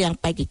រារាំង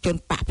បេក្ខជន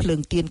បកភ្លើង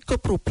ទៀនគ្រ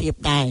ប់រូបភាព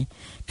ដែរ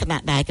ខណៈ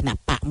ដែលគណៈ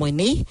បកមួយ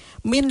នេះ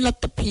មានល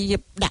ទ្ធភាព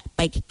ដាក់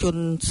បេក្ខជន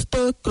ស្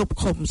ទើរគ្រប់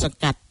ឃុំសង្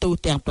កាត់ទូ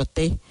ទាំងប្រ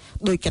ទេស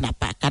ដោយគណៈ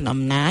បកកាន់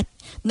អំណាច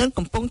និង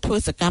កំពុងធ្វើ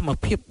សកម្ម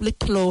ភាពលេច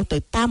ធ្លោទៅ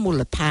តាមមូល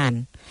ដ្ឋាន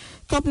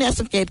គ្រប់អ្នក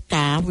សង្កេត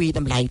ការណ៍វិត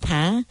ម្លៃ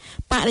ថា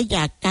បរិ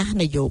យាកាស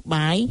នយោ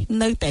បាយ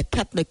នៅតែស្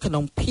ថិតនៅក្នុ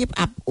ងភាព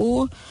អាប់អួរ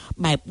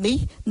បែបនេះ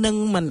នឹង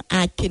មិន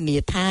អាចធានា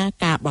ថា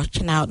ការបោះ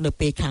ឆ្នោតនៅ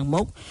ពេលខាង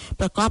មុខ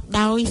ប្រកប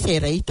ដោយសេ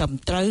រីត្រឹម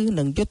ត្រូវ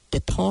និងយុត្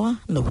តិធម៌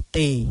នោះ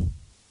ទេ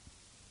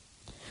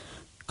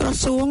ក្រ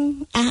សួង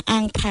អះអា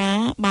ងថា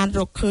បានរ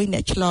កឃើញអ្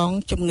នកឆ្លង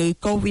ជំងឺ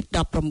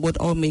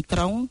COVID-19 អូមីក្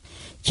រុង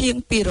ជាង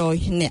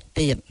200អ្នក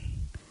ទៀត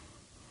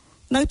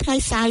នៅថ្ងៃ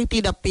សៅរ៍ទី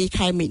12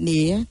ខែមិនិ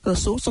នាក្រ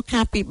សួងសុ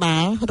ខាភិបា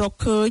លរក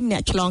ឃើញអ្ន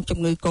កឆ្លងជំ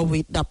ងឺ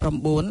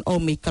COVID-19 អូ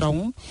មីក្រុង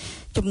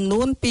ចំ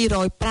នួន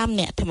205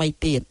អ្នកថ្មី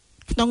ទៀត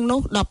ក្នុងនោះ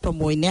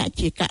16អ្នក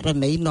ជាករ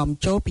ណីនាំ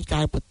ចូលពីក្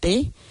រៅប្រទេស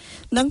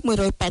និង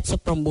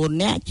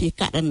189អ្នកជា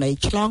ករណី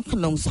ឆ្លងក្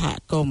នុងសហ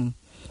គមន៍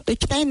ដូ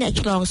ច្នេះអ្នក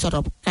ឆ្លងស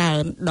រុបកើ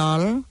នដ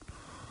ល់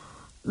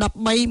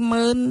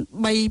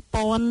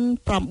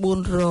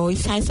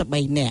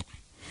133,943 នាក់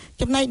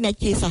ចំណែកអ្នក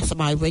ជាសះស្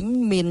បើយវិញ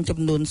មានចំ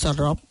នួនស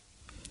រុប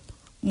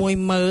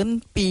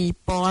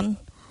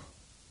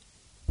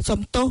12,000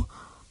សំទោស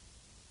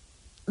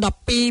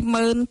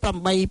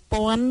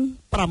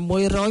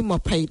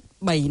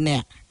128,623 នា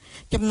ក់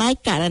ចំណែក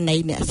ករណី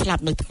អ្នកស្លា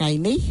ប់នៅថ្ងៃ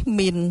នេះ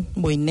មាន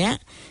1នាក់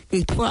គឺ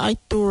ធ្វើឲ្យ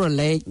តួ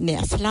លេខអ្នក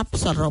ស្លាប់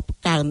សរុប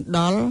កើនដ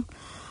ល់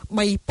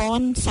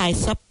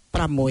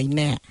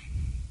3,046 នាក់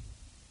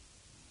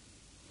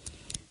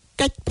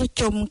កិច្ចប្រ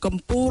ជុំកំ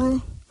ពូល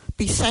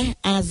ពិសេស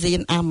អាស៊ាន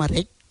អាមេ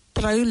រិក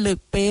ត្រូវលើក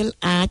ពេល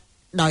អាច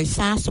ដោយ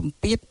សារសម្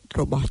ពាធ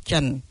របស់ចិ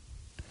ន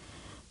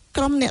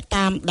ក្រុមអ្នក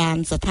តាមដាន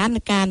ស្ថាន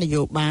ភាពន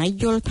យោបាយ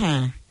យល់ថា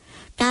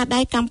ការដែ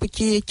លកម្ពុ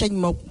ជាចេញ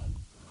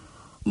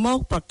មក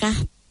ប្រកាស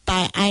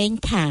តែឯង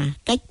ថា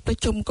កិច្ចប្រ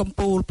ជុំកំ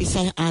ពូលពិ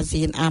សេសអា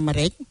ស៊ានអាមេ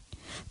រិក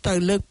ត្រូវ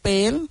លើកពេ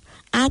ល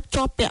អាច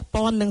ជាប់ពាក់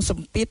ព័ន្ធនឹងស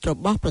ម្ពាធរ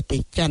បស់ប្រទេ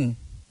សចិន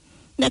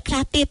អ្នកខ្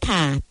លះទៀត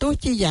ថាទោះ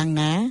ជាយ៉ាង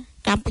ណា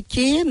កម្ពុ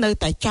ជានៅ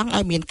តែចង់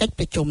ឲ្យមានកិច្ច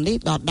ប្រជុំនេះ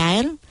ដដែ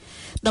ល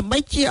ដើម្បី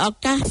ជាឱ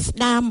កាសស្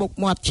ដារមុខ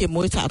មាត់ជា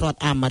មួយសហរដ្ឋ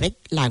អាមេរិក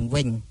ឡើង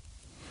វិញ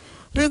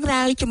រឿង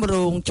រ៉ាវជំរ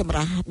ងចម្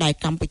រាស់ដែល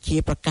កម្ពុជា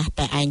ប្រកាស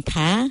តែឯង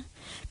ថា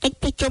កិច្ច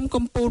ប្រជុំ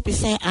កំពូលពិ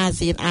សេសអា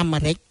ស៊ានអាមេ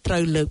រិកត្រូ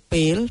វលើក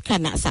ពេលគ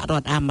ណៈសហរ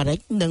ដ្ឋអាមេរិក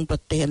និងប្រ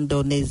ទេសឥណ្ឌូ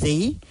នេស៊ី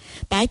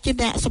តែជា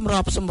អ្នកសម្រ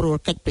បសម្រួល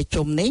កិច្ចប្រ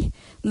ជុំនេះ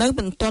នៅ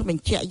មិនទាន់ប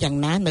ញ្ជាក់យ៉ាង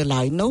ណានៅ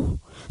ឡើយនោះ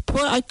ធ្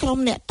វើឲ្យក្រុម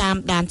អ្នកតាម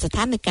ដានស្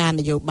ថានភាព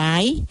នយោបា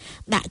យ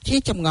ដាក់ជា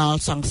ចម្ងល់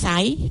សង្ស័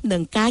យនឹ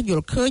ងការយ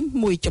ល់ឃើញ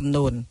មួយចំ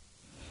នួន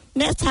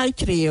អ្នកស្រាវ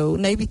ជ្រាវ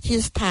នៃវិទ្យា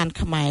ស្ថាន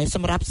ខ្មែរស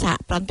ម្រាប់សហ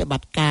ប្រតិប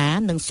ត្តិការ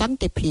និងសន្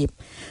តិភាព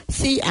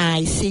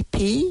CICP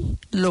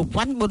លោក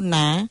វ៉ាន់ប៊ុន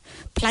ណា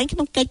ថ្លែងក្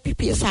នុងកិច្ចពិ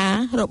ភាក្សា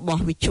រប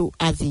ស់វិទ្យុ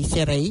អាស៊ី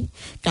សេរី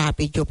កាល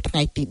ពីយប់ថ្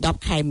ងៃទី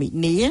10ខែមិនិ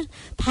នា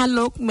ថា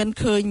លោកមិន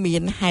ឃើញមា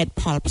នហេតុ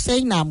ផលផ្សេង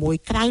ណាមួយ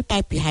ក្រៅតែ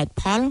ពីហេតុ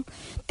ផល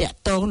ទាក់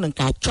ទងនឹង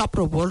ការជាប់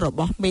រវល់រ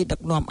បស់មេដឹក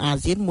នាំអា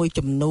ស៊ានមួយ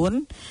ចំនួន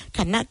ខ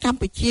ណៈកម្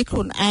ពុជាខ្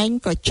លួនឯង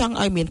ក៏ចង់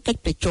ឲ្យមានកិច្ច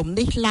ប្រជុំ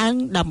នេះឡើង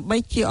ដើម្បី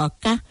ជាឱ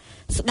កាស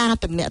ស្ដារ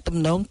ទំនាក់ទំ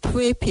នងទ្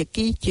វេភា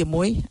គីជា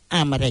មួយ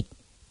អាមេរិក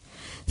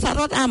សហ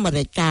រដ្ឋអាមេ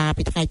រិកកាល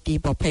ពីថ្ងៃទី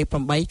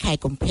28ខែ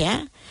កុម្ភៈ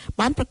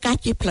បានប្រកាស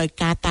ជាផ្លូវ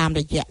ការតាម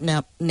រយៈអ្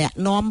នក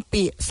នាំ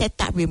ពាក្យសេ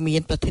តវិមា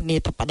នប្រធានា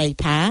ធិបតី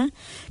ថា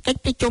កិច្ច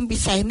ប្រជុំពិ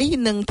សេសនេះ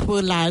នឹងធ្វើ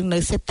ឡើងនៅ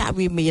សេត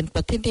វិមានប្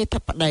រធានាធិ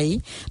បតី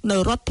នៅ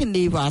រដ្ឋធា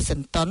នីវ៉ាស៊ី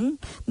នតោន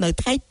នៅ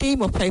ថ្ងៃទី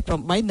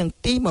28និង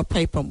ទី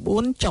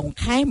29ចុង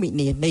ខែមិនិ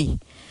នានេះ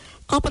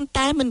ក៏ប៉ុន្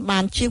តែមិនបា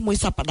នជាងមួយ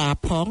សប្តាហ៍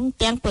ផង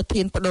ទាំងប្រ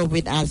ធានបដូវ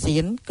វេនអាស៊ា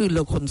នគឺ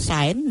លោកហ៊ុន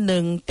សែននិ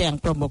ងទាំង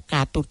ប្រមុខ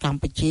ការទូតកម្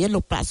ពុជាលោ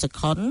កប្រាក់សុ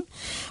ខុន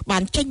បា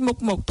នចេញមុខ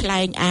មកថ្លែ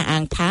ងអះអា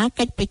ងថា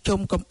កិច្ចប្រជុំ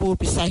កំពូល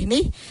ពិសេស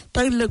នេះត្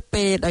រូវលើក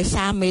ពេលដោយ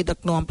សារមេដឹក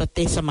នាំប្រ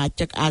ទេសសមា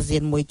ជិកអាស៊ា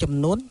នមួយចំ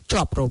នួន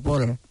ជាប់រវ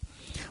ល់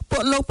ពួ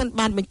កលោកមិន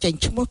បានបញ្ចេញ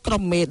ឈ្មោះក្រុ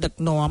មមេដឹក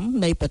នាំ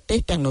នៃប្រទេស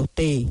ទាំងនោះ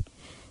ទេ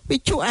វិ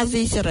ទ្យុអា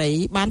ស៊ីសេរី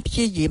បានព្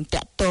យាយាម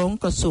តាក់ទង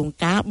ក្រសួង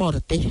ការបរ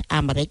ទេស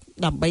អាមេរិក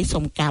ដើម្បី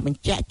សុំការប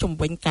ញ្ជាក់ជុំ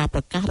វិញការប្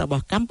រកាសរប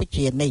ស់កម្ពុ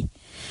ជានេះ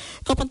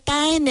ក៏ប៉ុន្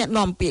តែអ្នក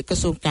នាំពាក្យក្រ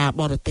សួងការ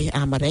បរទេស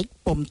អាមេរិក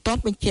ពុំទា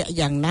ន់បញ្ជាក់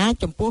យ៉ាងណា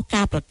ចំពោះ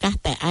ការប្រកាស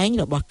តែឯង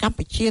របស់កម្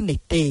ពុជានេះ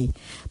ទេ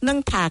និង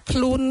ថាខ្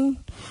លួន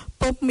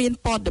ពុំមាន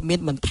ព័ត៌មាន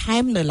បន្ថែ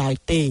មនៅឡើយ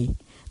ទេ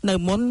នៅ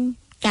មុន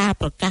ការ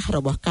ប្រកាសរ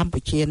បស់កម្ពុ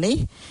ជានេះ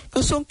ក្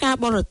រសួងការ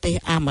បរទេស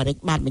អាមេរិក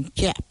បានបញ្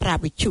ជាក់ប្រា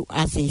ប់វិទ្យុ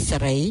អាស៊ីសេ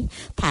រី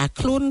ថា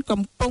ខ្លួន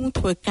កំពុង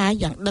ធ្វើការ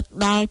យ៉ាងដិត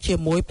ដល់ជា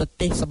មួយប្រ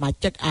ទេសសមា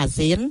ជិកអា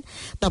ស៊ាន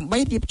ដើម្បី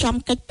រៀបចំ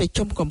កិច្ចប្រ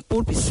ជុំកំពូ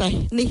លពិសេស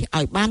នេះ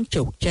ឲ្យបាន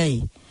ជោគជ័យ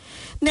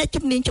អ្នក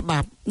ជំនាញច្បា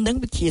ប់និង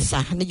វិទ្យាសា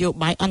ស្ត្រនយោ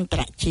បាយអន្ត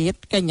រជាតិ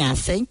កញ្ញា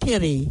សេងធី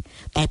រី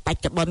តែប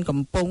ច្ចុប្បន្ន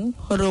កំពុង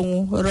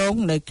រង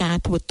នៅការ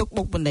ធ្វើទុក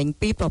បុកម្នេញ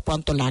ពីប្រព័ន្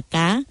ធតុលា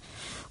ការ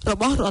រ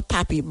បស់រដ្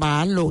ឋាភិបា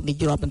លលោកនា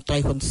យករដ្ឋមន្ត្រី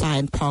ហ៊ុនសែ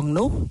នផង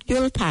នោះយ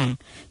ល់ថា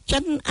ចិ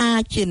នអា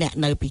ចជាអ្នក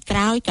នៅពីក្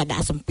រោយការដា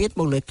ក់សម្ពាធ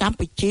មកលើកម្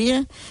ពុជា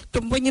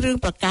ជុំវិញរឿង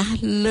ប្រកាស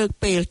លើក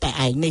ពេលតែ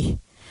ឯងនេះ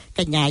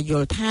កញ្ញាយ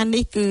ល់ថា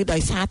នេះគឺដោ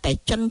យសារតែ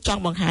ចិនច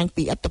ង់បង្ហាញ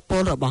ពីឥទ្ធិព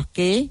លរបស់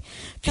គេ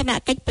ខណៈ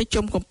កិច្ចប្រ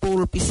ជុំកំពូល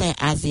ពិសេស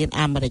អាស៊ាន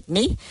អាមេរិក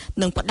នេះ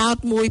នឹងផ្ដោត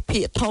មួយភា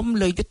គធំ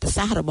លើយុទ្ធ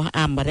សាស្ត្ររបស់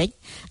អាមេរិក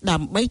ដើ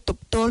ម្បីទ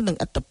ប់ទល់នឹង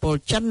ឥទ្ធិពល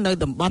ចិននៅ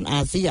តំបន់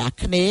អាស៊ីអា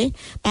គ្នេយ៍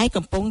ដែល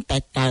កំពុងតែ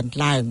កើន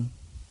ឡើង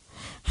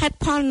ហេតុ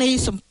ផលនៃ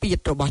សម្ពាធ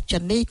របស់ចិ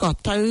ននេះក៏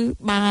ត្រូវ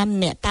បាន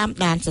អ្នកតាម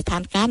ដានស្ថា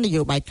នភាពន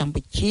យោបាយកម្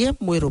ពុជា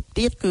មួយរូប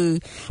ទៀតគឺ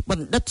ប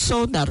ណ្ឌិតសូ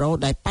ណារ៉ូ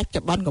ដែលបច្ចុ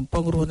ប្បន្នកំពុ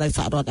ងរស់នៅស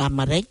ហរដ្ឋអា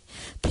មេរិក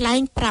ថ្លែង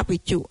ប្រាប់វិ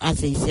ទ្យុអា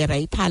ស៊ីសេរី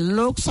ថា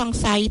លោកសង្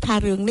ស័យថា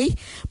រឿងនេះ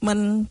មិន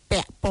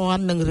ពាក់ព័ន្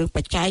ធនឹងរឿងប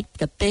ច្ចេ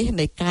កទេស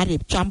នៃការរៀ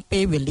បចំពេ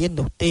លវេលា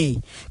នោះទេ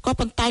ក៏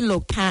ប៉ុន្តែលោ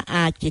កថា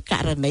អាចជាក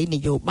រណីន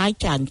យោបាយ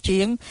ច្រើន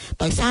ជាង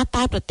ដោយសារ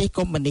តែប្រទេស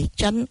កុម្មុយនីស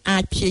ចិនអា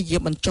ចព្យាយា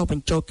មបញ្ចុះប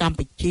ញ្ចូលកម្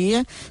ពុជា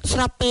ស្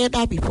រាប់ពេល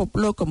ដែលពិភព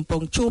លោកកំពុ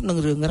ងជួបនឹង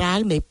រឿងរ៉ាវ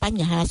នៃប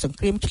ញ្ហាសង្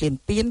គ្រាមឈ្លាន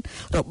ពាន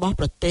របស់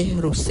ប្រទេស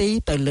រុស្ស៊ី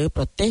ទៅលើ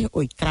ប្រទេស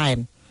អ៊ុយក្រែន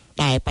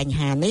តែបញ្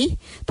ហានេះ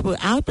ធ្វើ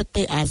ឲ្យប្រ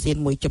ទេសអាស៊ាន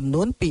មួយចំ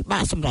នួនពិបា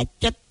កសម្រេច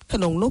ចិត្តក្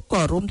នុងនោះ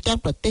ក៏រួមទាំង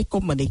ប្រទេសកុ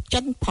ម្មុយនីសចិ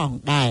នផង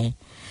ដែរ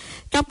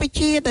កម្ពុ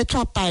ជាដែលធ្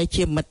លាប់តែ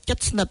ជាមិត្តជិត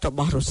ស្និទ្ធរប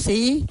ស់រុស្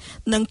ស៊ី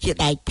និងជា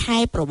ដៃថែ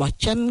បរបស់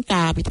ចិន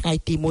កាលពីថ្ងៃ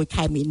ទី1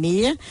ខែមីនា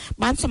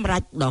បានសម្រេ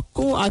ចដ៏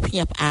គួរឲ្យភ្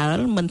ញាក់ផ្អើល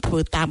មិនធ្វើ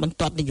តាមបន្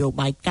ទាត់នយោ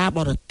បាយការប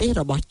រទេស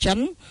របស់ចិន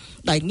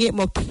ដែលងាក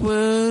មកធ្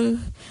វើ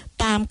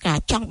តាមការ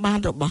ចង់បាន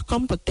របស់ក្រុ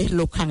មប្រទេស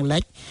លោកខាងលិ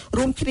ច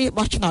រួមគ្នា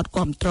បោះឆ្នោត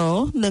គាំទ្រ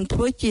និងធ្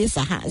វើជាស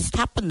ហស្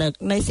ថាបនិក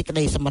នៃសេចក្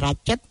តីសម្រេច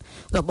ចិត្ត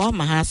របស់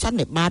មហាសន្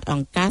និបាតអ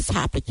ង្គការសហ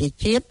ប្រជា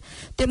ជាតិ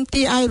ទាម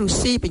ទារឲ្យរុ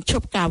ស្ស៊ីបញ្ឈ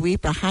ប់ការវាយ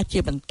ប្រហារជា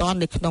បន្ត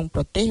នៅក្នុង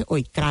ប្រទេសអ៊ុ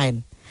យក្រែន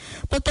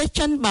ប្រទេស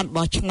ចិនបាន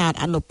បោះឆ្នោត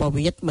អនុប្រវ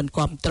ត្តិមិន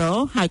គាំទ្រ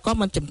ហើយក៏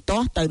មិនជំទា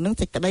ស់ទៅនឹង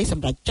សេចក្តីស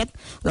ម្រេចចិត្ត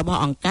របស់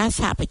អង្គការ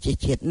សហប្រជា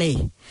ជាតិនេះ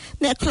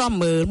អ្នកខ្លំ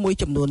មើលមួយ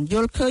ចំនួនយ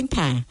ល់ឃើញ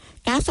ថា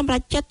ការសម្រេ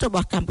ចចិត្តរប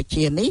ស់កម្ពុ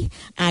ជានេះ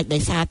អាចដោ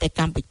យសារតែ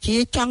កម្ពុជា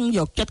ចង់យ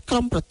កចិត្តក្រុ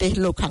មប្រទេស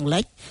លោកខាងលិ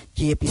ច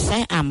ជាពិសេ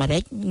សអាមេរិ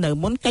កនៅ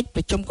មុនកិច្ច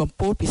ប្រជុំកំ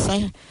ពូលពិសេ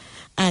ស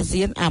អា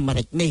ស៊ានអាមេ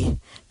រិកនេះ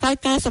ដោយ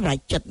ការសម្រេច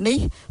ចិត្តនេះ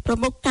ប្រ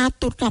មុខការ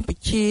ទូតកម្ពុ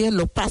ជា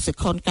លោកប្រាក់សុ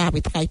ខុនកាល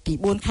ពីថ្ងៃទី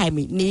4ខែ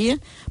មិនិនា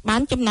បា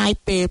នចំណាយ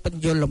ពេលព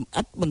ន្យល់លម្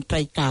អិតមន្ត្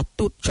រីការ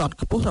ទូតជាន់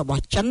ខ្ពស់រប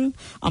ស់ចិន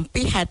អំ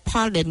ពីហេតុផ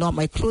លដែលនាំ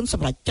ឲ្យខ្លួនស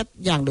ម្រេចចិត្ត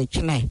យ៉ាងដូច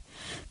នេះ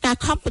ការ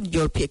ខំពន្យ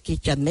ល់ភាគី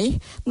ចិននេះ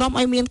នាំ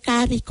ឲ្យមានកា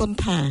ររិះគន់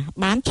ថា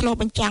បានឆ្លុះ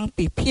បញ្ចាំង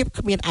ពីភាព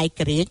គ្មានឯ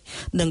ករាជ្យ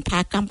និងថា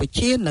កម្ពុ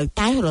ជានៅ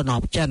តែរណ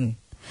បចិន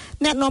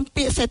អ្នកនាំ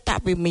ពាក្យសេត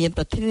វិមាន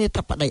ប្រធានា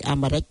ធិបតីអា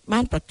មេរិកបា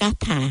នប្រកាស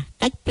ថា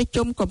កិច្ចប្រ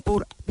ជុំកំពូល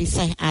ពិ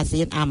សេសអា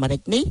ស៊ានអាមេរិ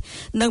កនេះ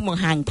នឹងប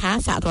ង្ហាញថា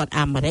សហរដ្ឋ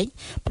អាមេរិក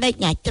បដិ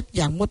ញ្ញាចិត្ត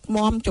យ៉ាងមុត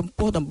មាំចំ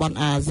ពោះតំបន់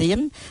អាស៊ាន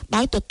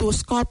ដោយទទួល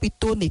ស្គាល់ពី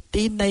តួនា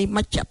ទីនៃម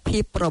ជ្ឈភា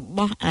ពរប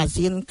ស់អា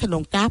ស៊ានក្នុ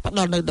ងការផ្ដ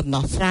ល់នូវដំ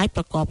ណោះស្រាយ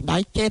ប្រកបដោ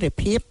យចីរ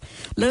ភាព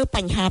លើប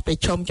ញ្ហាប្រ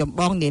ឈមចម្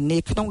បងនានា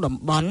ក្នុងតំ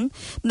បន់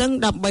និង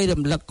ដើម្បី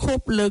រំលឹកខួប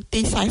លើក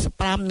ទី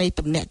45នៃ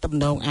ទំនាក់ទំ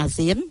នងអា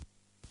ស៊ាន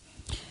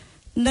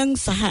និង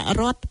សហ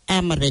រដ្ឋ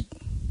អាមេរិក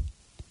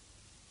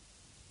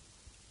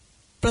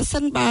ប្រសិ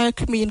នបើ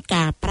គ្មាន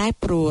ការប្រែ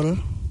ប្រួល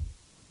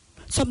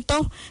សំទោ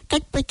សកិ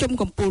ច្ចប្រជុំ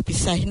កំពូលពិ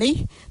សេសនេះ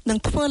នឹង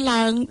ធ្វើ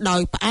ឡើងដោ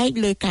យផ្អែក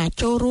លើការ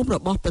ចូលរួមរ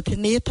បស់ប្រធា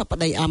នាធិប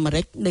តីអាមេ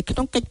រិកនៅក្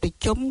នុងកិច្ចប្រ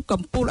ជុំ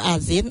កំពូលអា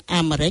ស៊ាន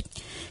អាមេរិក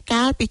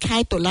កាលពីខែ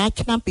តុលា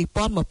ឆ្នាំ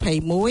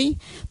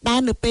2021ដែល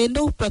នៅពេល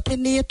នោះប្រធា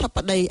នាធិប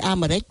តីអា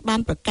មេរិកបា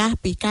នប្រកាស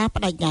ពីការប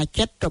ដិញ្ញា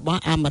ចិត្តរប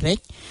ស់អាមេរិក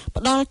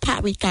ផ្ដល់ថ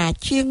វិកា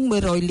ជាង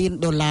$100 លាន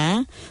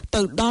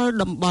ទៅដល់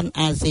តំបន់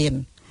អាស៊ាន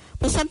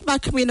ប្រសិនបើ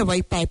គ្មានអ្វី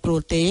ប្រែប្រួ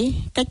លទេ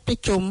កិច្ចប្រ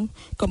ជុំ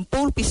កំ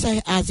ពូលពិសេស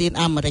អាស៊ាន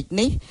អាមេរិក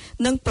នេះ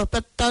នឹងប្រព្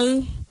រឹត្តទៅ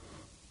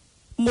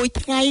មួយ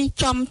ថ្ងៃ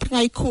ចំថ្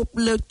ងៃខួប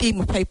លើកទី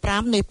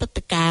25នៃព្រឹត្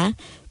តិការណ៍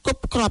គ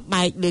ប់គ្រាប់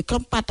បែកលើក្រុ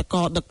មបាត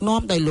កោដឹក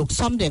នាំដោយលោក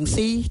សំរង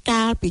ស៊ី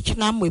កាលពីឆ្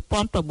នាំ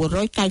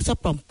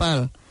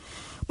1997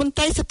មន្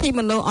ត្រីសិទ្ធិ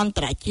មនុស្សអន្ត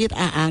រជាតិ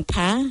អះអាង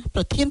ថា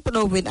ប្រធានប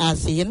ដូវវេនអា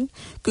ស៊ាន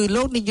គឺ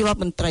លោកនាយករដ្ឋ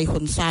មន្ត្រី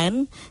ហ៊ុនសែន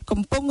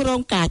កំពុងរ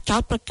ងការចោ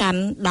ទប្រកា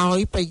ន់ដោយ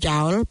ប្រយោ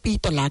លពី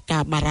តុលាកា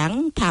របារាំង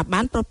ថា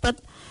បានប្រព្រឹត្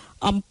ត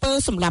អំពើ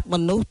សម្លាប់ម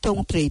នុស្សទ្រ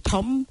ង់ទ្រាយ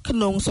ធំក្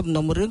នុងសំ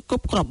ណុំរឿងគ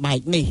ប់គ្រាប់បែក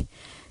នេះ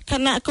ខ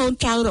ណៈកូន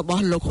ចៅរប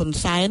ស់លោកហ៊ុន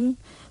សែន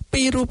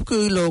ពីររូបគឺ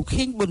លោក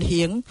ហ៊ីងប៊ុន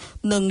ហៀង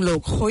និងលោ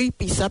កហ៊ុយ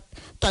ពិសិដ្ឋ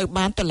ត្រូវ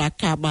បានតុលា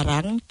ការបា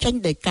រាំងចេញ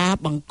ដីកា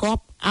បង្គា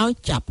ប់ឲ្យ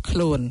ចាប់ខ្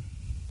លួន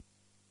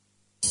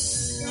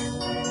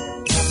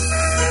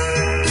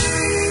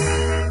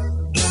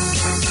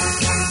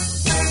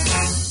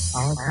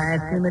អោខែ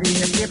ជំរាប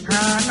ទៀត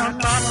ថាណោះត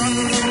ត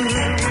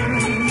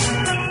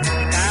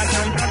ការ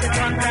ចំប្រតិបត្តិ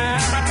ការ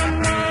បាត់ដំ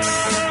ណោ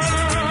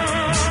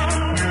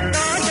ដ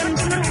ល់ចំ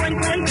នួនវិញ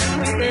វិញទាំង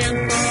តតែ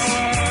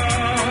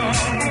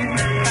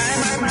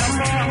មក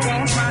ប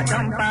ងស្មា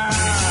ចំបា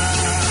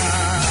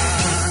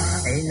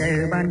ឯនៅ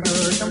បានយ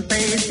ល់សំពេ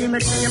ទីម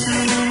កជា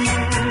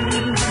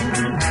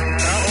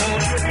អូ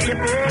ជា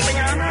ពូបញ្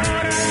ញា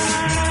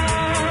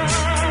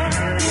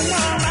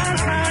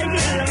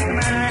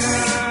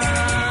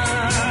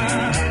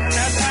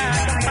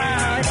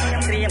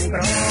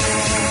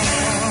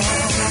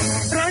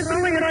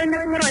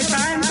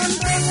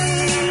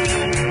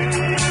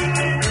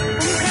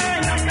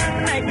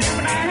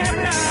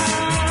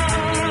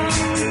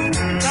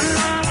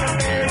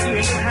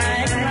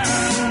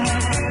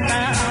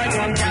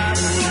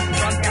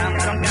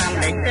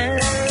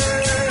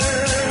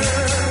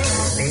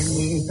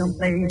Hãy subscribe cho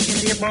kênh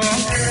Ghiền Mì Gõ để không bỏ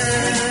lỡ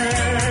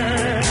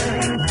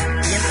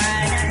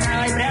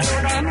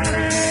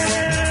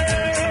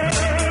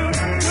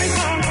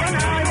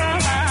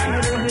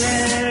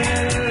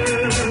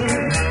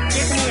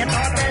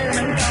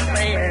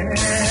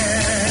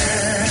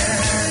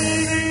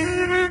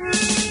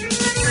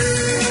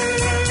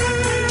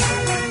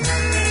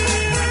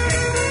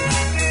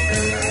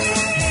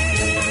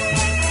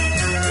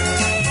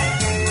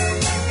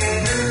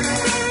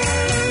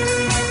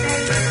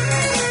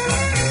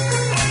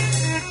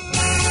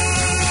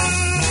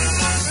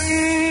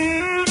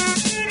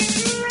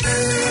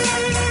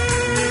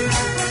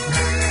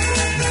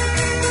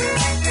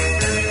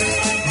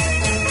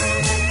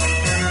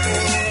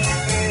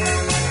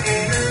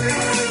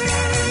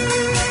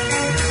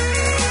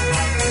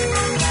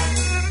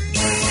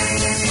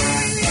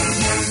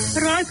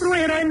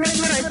những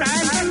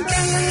video hấp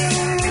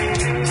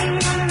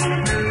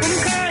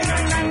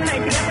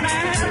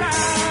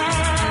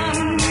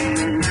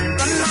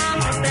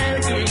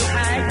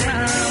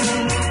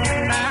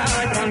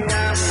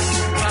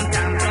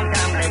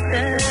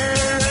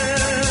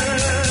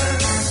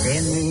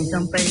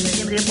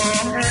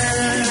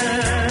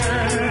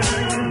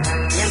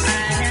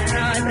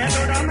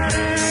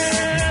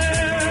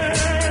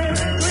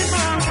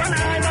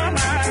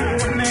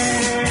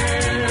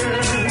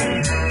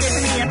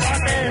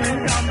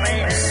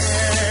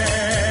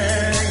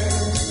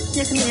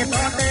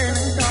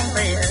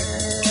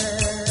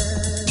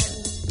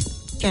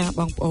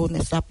បងប្អូន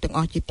អ្នកស្ដាប់ទាំងអ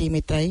ស់ជាទីមេ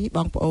ត្រីប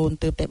ងប្អូន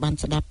ទើបតែបាន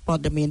ស្ដាប់ព័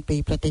ត៌មានពី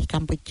ប្រទេសក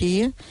ម្ពុជា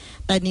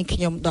ដែលនាងខ្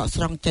ញុំដក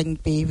ស្រង់ចេញ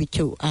ពីវិទ្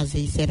យុអា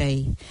ស៊ីសេរី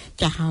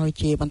ចាស់ហើយ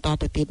ជាបន្ត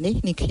ទៅទៀតនេះ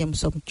នាងខ្ញុំ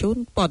សូមជូន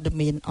ព័ត៌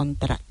មានអន្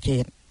តរជា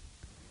តិ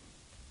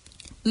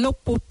លោក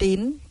ពូទីន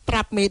ប្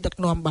រាប់មេដឹក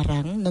នាំបា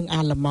រាំងនិង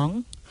អាល្លឺម៉ង់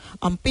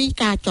អំពី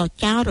ការចរ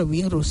ចារ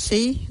វាងរុស្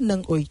ស៊ីនិង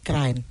អ៊ុយក្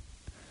រែន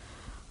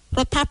រ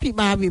ដ្ឋាភិ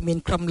បាលវិមាន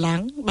ក្រំឡាំ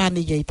ងបាន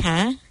និយាយថា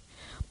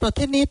ប្រ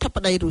ធានាធិប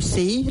តីរុស្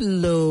ស៊ី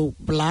លោក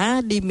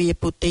Vladimir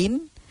Putin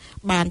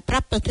បានប្រា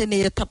ប់ប្រធានា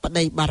ធិប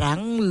តីបារាំ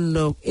ង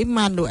លោក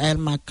Emmanuel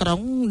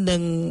Macron និ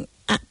ង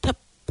អធិ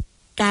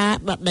ការ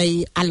បតី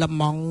អាល្លឺ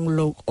ម៉ង់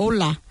លោក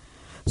Olaf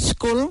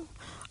Scholz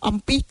អំ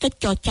ពីកិច្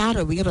ចចរចារ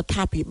វាងរដ្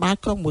ឋាភិបាល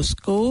ក្រុងមូស្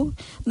គូ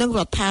និងរ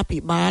ដ្ឋាភិ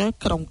បាល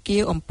ក្រុងគៀ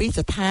វអំពី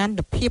ស្ថាន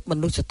ភាពម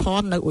នុស្សធ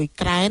ម៌នៅអ៊ុយ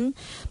ក្រែន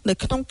នៅ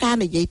ក្នុងការ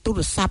និយាយទូ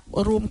រស័ព្ទ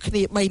រួមគ្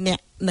នា3នា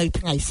ក់នៅ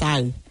ថ្ងៃសៅ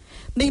រ៍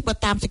នេះបើ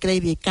តាមសេចក្តី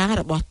រាយការណ៍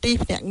របស់ទី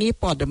ភ្នាក់ងារ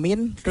ព័ត៌មាន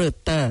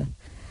Reuters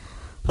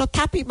រដ្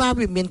ឋាភិបាល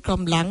វិមានក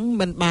ម្លាំង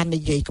មិនបាន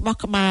និយាយក្បោះ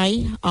ក្បាយ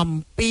អំ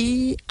ពី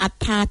អត្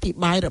ថាធិ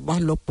ប្បាយរប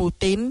ស់លោកពូ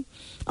ទីន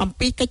អំ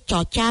ពីកិច្ចច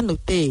រចានោះ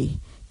ទេ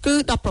គឺ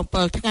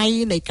17ថ្ងៃ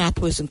នៃការ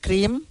ធ្វើសង្គ្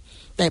រាម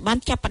ដែលបាន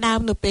ចាប់ផ្ដើម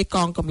នៅពេលក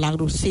ងកម្លាំង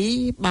រុស្ស៊ី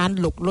បាន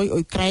លុកលុយ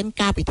អ៊ុយក្រែន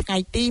កាលពីថ្ងៃ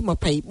ទី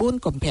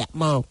24កុម្ភៈ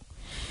មក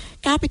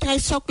ការពីថ្ងៃ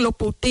សុក្រលោក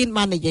ពូទីន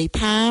បាននិយាយ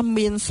ថា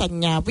មានស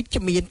ញ្ញាវិជ្ជ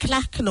មានខ្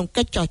លះក្នុង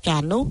កិច្ចចរចា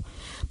នោះ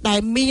ដែល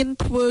មាន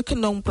ធ្វើក្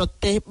នុងប្រ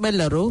ទេសបេ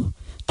ឡារុស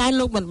តែ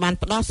លោកមិនបាន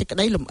ផ្ដល់សេចក្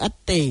តីលម្អិត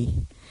ទេ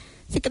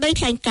សេចក្តី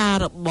ថ្លែងការណ៍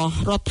របស់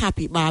រដ្ឋា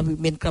ភិបាលវិ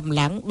មានកម្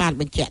លាំងបាន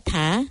បញ្ជាក់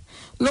ថា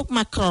លោក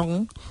ម៉ាក្រុង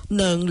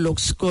និងលោក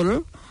ស្គុល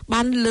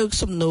បានលើក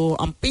សំណួរ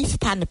អំពី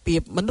ស្ថានភាព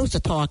មនុស្ស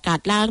ធម៌កើត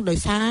ឡើងដោយ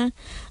សារ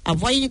អ្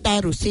វីដែល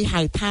រុស្ស៊ី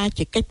ហៅថា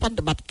ជាកិច្ចប្រ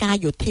តិបត្តិការ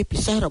យោធាពិ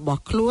សេសរប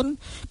ស់ខ្លួន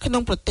ក្នុ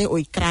ងប្រទេស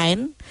អ៊ុយក្រែន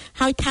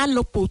ហើយថា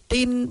លោកពូ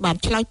ទីនបាន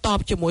ឆ្លើយតប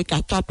ជាមួយកា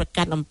រចោទប្រ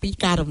កាន់អំពី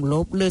ការរំលោ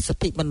ភលើសិ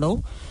ទ្ធិមនុស្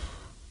ស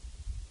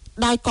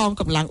ដោយកង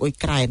កម្លាំងអ៊ុយ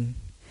ក្រែន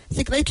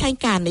សេចក្តីថ្លែង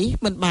ការណ៍នេះ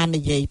មិនបាន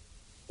និយាយ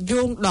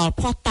យោងដល់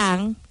ភស្តុតាង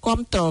គាំ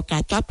ទ្រកា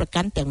រចោទប្រ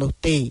កាន់ទាំងនោះ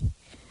ទេរ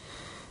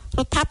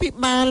ដ្ឋាភិ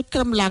បាលក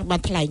ម្លាំងបា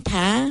នថ្លែង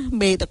ថា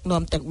មេដឹក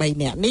នាំទាំង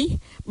3នាក់នេះ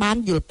បាន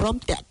យល់ព្រម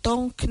តាក់ទង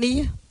គ្នា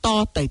ត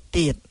ទៅ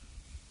ទៀត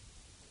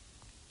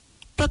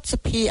ព្រឹទ្ធស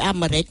ភាអា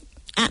មេរិក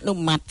អនុ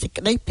ម័តសេច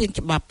ក្តីព្រាង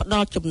ច្បាប់ផ្ដ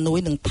ល់ជំនួយ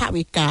និងថ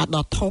វិកា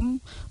ដ៏ធំ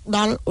ដ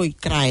ល់អ៊ុយ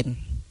ក្រែន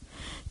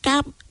កា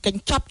រក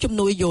ញ្ចប់ជំ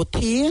នួយយោ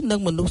ធានិង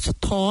មនុស្ស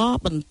ធម៌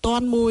បន្ទា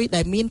ន់មួយ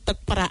ដែលមានទឹក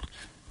ប្រាក់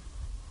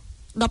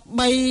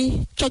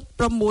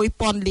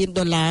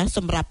$13.6 លានស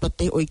ម្រាប់ប្រ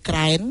ទេសអ៊ុយក្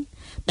រែន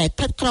ដែលស្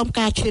ថិតក្រោម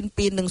ការឈ្លាន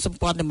ពាននឹងសម្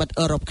ព័ន្ធមិត្ត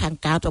អឺរ៉ុបខាង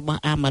កើតរប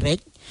ស់អាមេរិក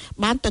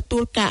បានទទួ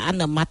លការអ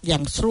នុម័តយ៉ា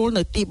ងស្រួល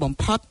នៅទីបំ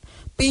ផុត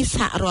ពីស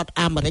ហរដ្ឋ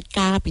អាមេរិក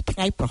កាលពីថ្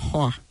ងៃប្រ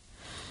ហ័ស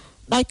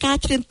ដោយការ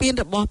ឈ្លានពាន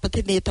របស់ប្រ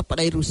ធានាធិប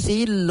តីរុស្ស៊ី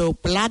លោក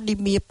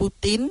Vladimir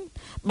Putin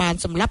បាន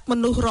សម្លាប់ម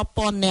នុស្សរាប់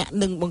ពាន់នាក់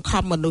និងបង្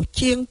ខំមនុស្ស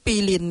ជាង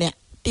2 លាននាក់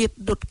ទៀត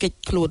រត់គេច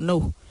ខ្លួន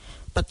នោះ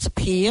ប្រសិទ្ធ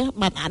ភាព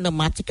បានអនុ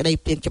ម័តសេចក្តី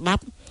ព្រាងច្បា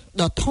ប់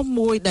ដ៏ធំ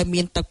មួយដែល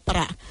មានទឹកប្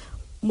រាក់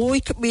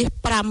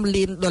$1.5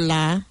 លាន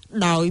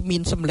ដោយមា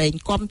នសម្លេង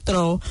គាំទ្រ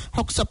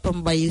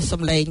68ស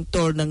ម្លេងទ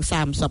ល់នឹង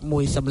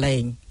31សម្លេ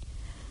ង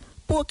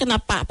ពួកគណ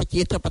បកប្រ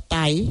ជាធិប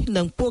តេយ្យ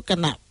និងពួកគ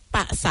ណប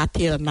កសា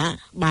ធារណៈ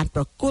បាន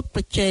ប្រកួត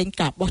ប្រជែង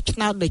ការបោះឆ្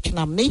នោតនៅឆ្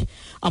នាំនេះ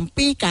អំ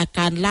ពីការ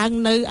កើនឡើង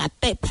នៅអ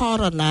តិផ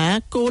រណា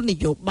គោលន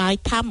យោបាយ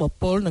ធម្ម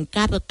ពលនិង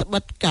ការរដ្ឋបិ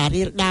ទការ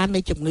រាលដាលនៃ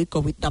ជំងឺ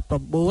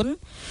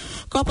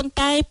COVID-19 ក៏ប៉ុន្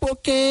តែពួក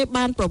គេ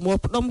បានប្រមូល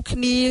ផ្ដុំគ្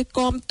នា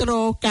គាំទ្រ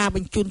ការប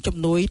ញ្ជូនជំ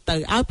នួយទៅ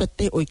ឲ្យប្រ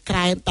ទេសអ៊ុយក្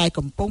រែនតែ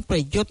កំពុងប្រ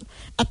យុទ្ធ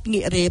ឥតងា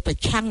ករេប្រ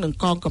ឆាំងនឹង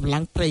កងកម្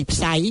លាំងព្រៃផ្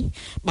សៃ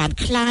បាន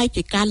คล้าย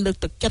ជាការលើក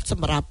ទឹកចិត្តស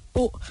ម្រាប់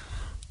ពួក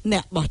អ្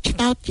នកបោះឆ្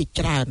នោតជា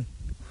ច្រើន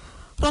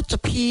រដ្ឋស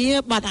ភា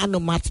បានអ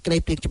នុម័តសេចក្តី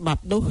ព្រាងច្បា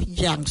ប់នោះ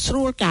យ៉ាងស្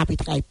រួលកាលពី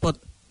ថ្ងៃពុធ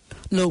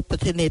លោកប្រ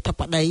ធានាធិ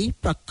បតី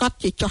ប្រកាស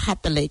ជាចុះហ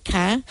ត្ថលេ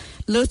ខា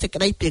លើសេច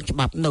ក្តីព្រាងច្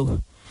បាប់នោះ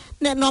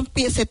អ្នកនាំ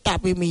ពាក្យសេត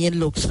វិមាន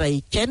លោកស្រី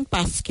ចេន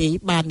ប៉ាស្គី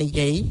បាននិ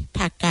យាយ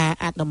ថាការ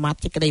អនុម័ត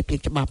សេចក្តីព្រា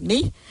ងច្បាប់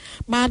នេះ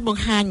បានប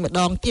ង្ហាញម្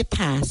ដងទៀត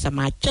ថាស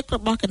មាជិករ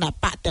បស់គណ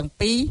បកទាំង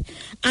ពីរ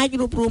អាច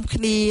រួបរวม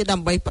គ្នាដើ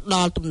ម្បីផ្ដ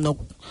ល់ទំនុក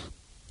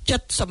ចិ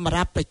ត្តសម្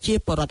រាប់ប្រជា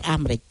ពលរដ្ឋអា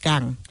មេរិកកាំ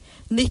ង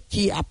នេះ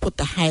ជាអភូ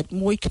តហេតុ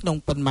មួយក្នុង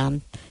ប៉ុន្មាន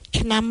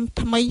ឆ្នាំ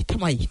ថ្មី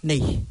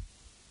នេះ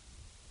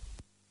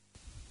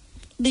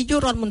នាយក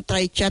រដ្ឋមន្ត្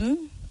រីចិន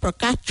ប្រ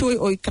កាសជួយ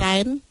អ៊ុយក្រែ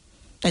ន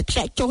តែធ្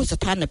លាក់ចុះស្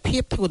ថានភា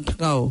ពធ្ងន់ធ្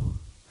ងរ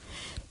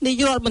នា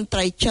យករដ្ឋមន្ត្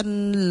រីចិន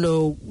លោ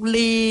ក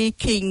លី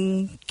ឃីង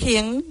ខៀ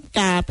ង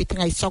កាលពីថ្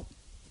ងៃសុក្រ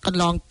កន្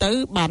លងទៅ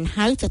បាន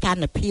ហៅស្ថា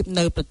នភាព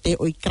នៅប្រទេស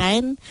អ៊ុយក្រែ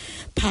ន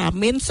ថា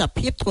មានស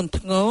ភាពធ្ងន់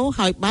ធ្ងរ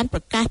ហើយបានប្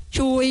រកាស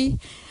ជួយ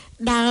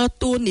ដើរ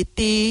តួនា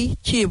ទី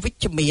ជាវិ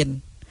ជ្ជមាន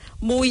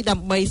មួយដើ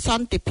ម្បីស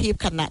ន្តិភាព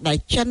ខណៈដែល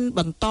ចិនប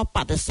ន្តប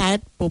ដិសេធ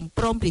ពុំ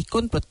ព្រមរិះគ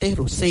ន់ប្រទេស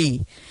រុស្ស៊ី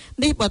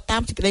នេះបើតា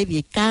មសេចក្តី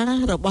រាយការណ៍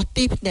របស់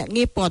ទីភ្នាក់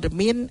ងារព័ត៌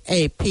មាន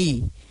AP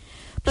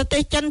ប្រទេ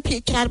សចិនភាគ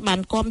ច្រើនបាន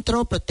គាំទ្រ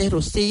ប្រទេស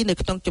រុស្ស៊ីនៅ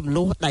ក្នុងចំ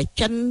នួនដែល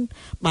ចិន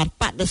បាន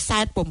បដិសេ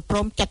ធពុំព្រ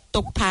មចាត់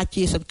ទុកថា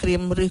ជាសង្គ្រា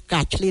មឬកា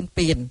រឈ្លាន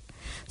ពាន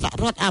សហ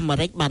រដ្ឋអាមេ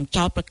រិកបាន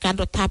ចោទប្រកាន់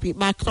រដ្ឋាភិ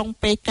បាលក្រុង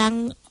ប៉េកាំង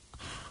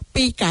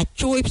ពីការ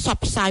ជួយផ្សព្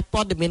វផ្សាយព័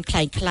ត៌មានค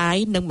ล้าย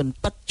ៗនិងមិន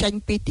ពិតចេញ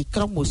ពីទីក្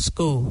រុងមូស្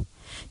គូ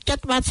ចា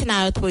ត់បានស្នើ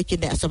ធ្វើជា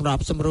អ្នកសម្រប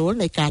សម្រួល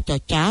នៃការចរ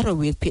ចារ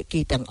វាងភា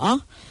គីទាំងអ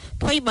ស់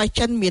ថ្មីបើ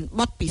ចិនមាន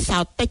បទពិសោ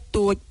ធន៍តិច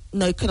តួច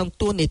នៅក្នុង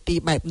តួនាទី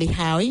បែបនេះ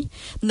ហើយ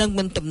នឹង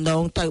មិនទំន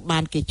ងទៅបា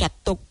នគេចាត់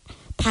ទុក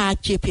ថា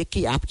ជាភា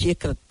គីអព្យា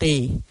ក្រឹតទេ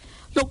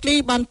លោកលី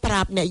បានប្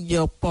រាប់អ្នកយ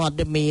កព័ត៌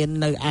មាន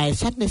នៅឯ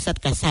សន្និសីទ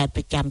កាសែត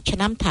ប្រចាំឆ្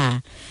នាំថា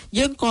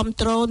យើងគាំ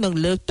ទ្រនឹង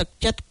លើកទឹក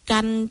ចិត្តកា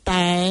ន់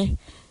តែ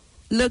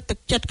លើកទឹក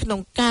ចិត្តក្នុង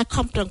ការ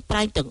ខំប្រឹងប្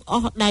រែងទាំងអ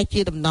ស់ដែល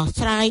ជាដំណោះ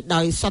ស្រាយ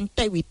ដោយសន្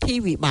តិវិធី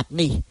វិបត្តិ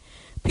នេះ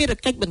ភារ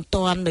កិច្ចបន្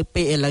ទាន់នៅ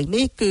ពេលឥឡូវ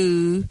នេះគឺ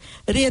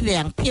រា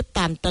រាំងភាព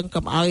តានតឹង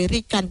កុំឲ្យរី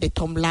កកាន់តែ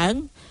ធំឡើង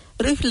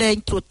ឬលែង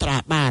ត្រួតត្រា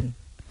បាន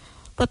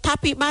រដ្ឋា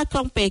ភិបាលក្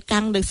រុងប៉េ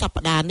កាំងនៅស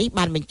ប្តាហ៍នេះ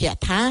បានបញ្ជាក់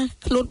ថា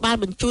ខ្លួនបាន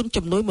បញ្ជូន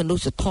ជំនួយមនុ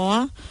ស្សធម៌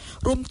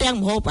រួមទាំង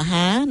ម្ហូបអា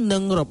ហារនិ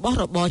ងរបស់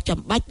របរចាំ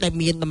បាច់ដែល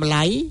មានតម្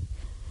លៃ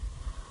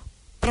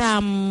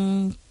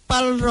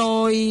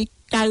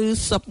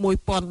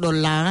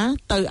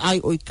$791,000ទៅឲ្យអ៊ុ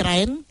យក្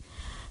រែន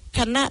ខ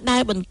ណៈដែ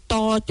លបន្ត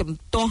ជំ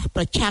ទាស់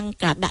ប្រឆាំង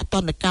ការដាក់ទ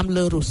ណ្ឌកម្ម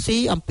លើរុស្ស៊ី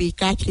អំពី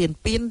ការឈ្លាន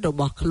ពានរ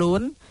បស់ខ្លួ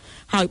ន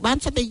ហើយបាន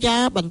សន្យា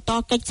បន្ត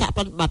កិច្ចសហ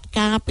ប្រតិបត្តិ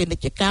ការពាណិ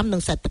ជ្ជកម្មនិ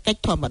ងសេដ្ឋកិច្ច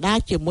ធម្មតា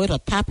ជាមួយរ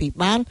ដ្ឋាភិ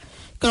បាល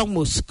ក្រុង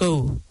មូស្គូ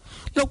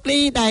លោកលី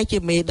ដែលជា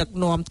មេដឹក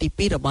នាំទី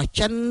2របស់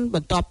ចិនប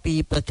ន្ទាប់ពី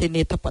ប្រធា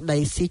នាធិបតី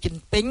ស៊ីជីន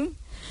ពីង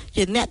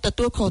ជាអ្នកទ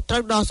ទួលខុសត្រូ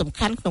វដ៏សំ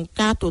ខាន់ក្នុង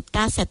ការទូ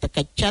តាសេដ្ឋ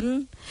កិច្ចចិន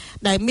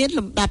ដែលមាន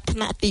លំដាប់ថ្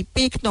នាក់ទី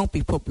2ក្នុង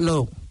ពិភពលោ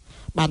ក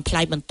បានថ្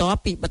លែងបន្ទាប់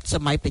ពីបិទស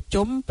ម័យប្រ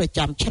ជុំប្រ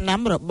ចាំឆ្នាំ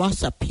របស់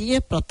សភា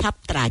ប្រថាប់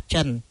ត្រា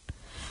ចិន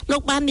លោ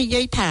កបាននិ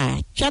យាយថា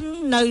ចិន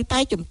នៅតែ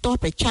ជំទាស់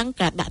ប្រឆាំង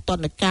ការដាក់ទ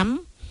ណ្ឌកម្ម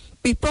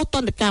ពីព្រោះទ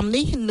ណ្ឌកម្ម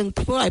នេះនឹង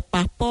ធ្វើឲ្យ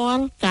ប៉ះពា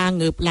ល់ការ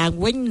ងើបឡើង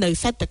វិញនៅ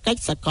សេដ្ឋកិច្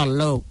ចសកល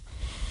លោក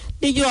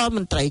នាយករដ្ឋម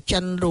ន្ត្រីចិ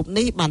នរូប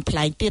នេះបានថ្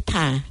លែងទៀត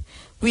ថា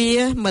វា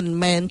មិន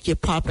មែនជា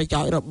ផលប្រយោ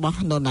ជន៍របស់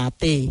នរណា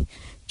ទេ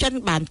ចិន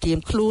បានត្រៀម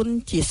ខ្លួន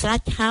ជាស្រេ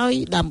ចហើយ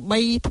ដើម្បី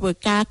ធ្វើ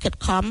ការខិត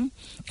ខំ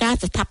ការ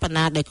ស្ថាប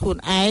នាដោយខ្លួន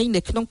ឯង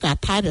នៅក្នុងការ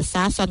ថែរក្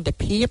សាសន្តិ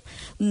ភាព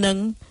និង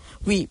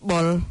វិបុ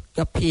ល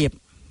ភាព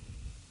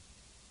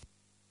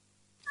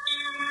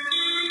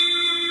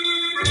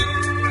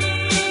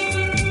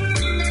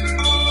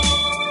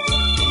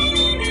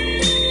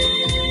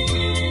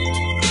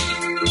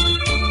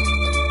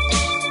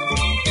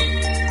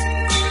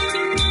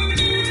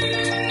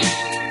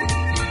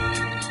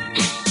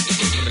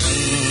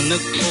នឹ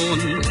កអូ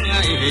នថ្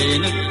ងៃ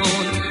នឹកអូ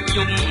ន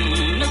យំ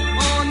នឹក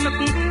អូននឹក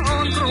អូ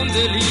នព្រម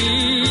វេលា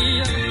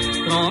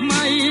ក្រ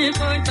មៃ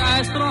ឃើញតែ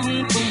ស្រស់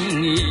គុំ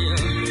ងា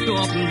រជា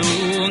ប់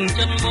ដួង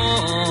ចិត្តប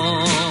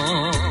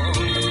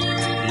ង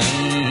នឹង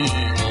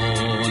អូ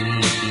ន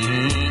នឹក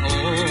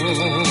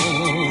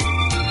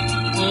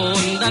អូ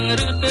នដឹង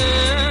ឬទេ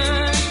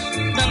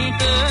ដឹង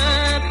ទេ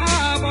ថា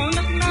បង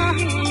នឹកណា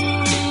ស់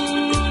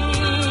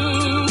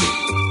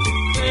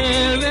ពេ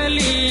លវេ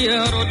លា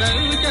រដូ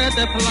វចេះ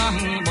តែផ្លា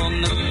ស់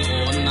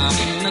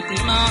នឹក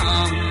ណា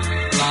ឡើង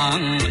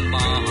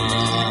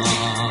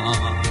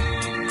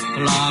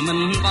មិ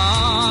នបា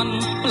ន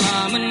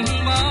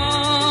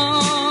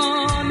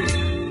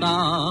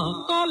តើ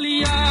ក៏លៀ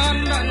ន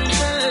ដឹង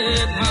ទេ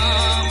ថា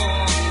ប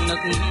ងនឹ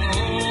ក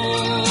អូ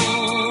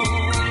ន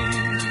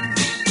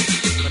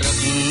ព្រឹក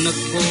នឹក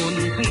អូន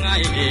ថ្ងៃ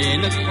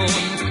នឹកអូ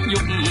នយ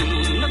ប់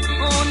នឹក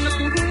អូននឹក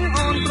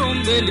អូនព្រម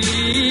វេ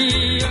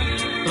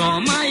លាក្រ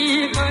មៃ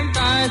ឃើញ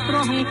តែស្រ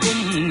ស់គុំ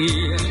ងា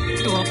រ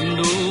ជាប់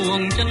ដួ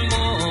ងចិត្តប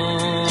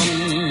ង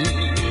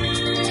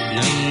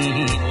នឹង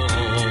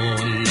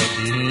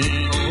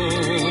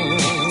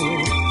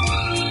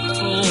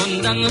អូន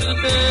ដឹងឬ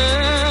ទេ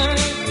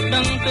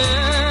ដឹងទេ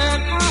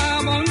ថា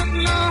បងនឹក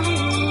ណាស់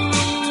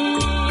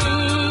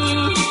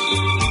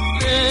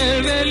ពេល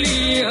វេលា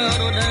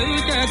រដូវ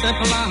ចេះតែ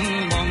ផ្លាំង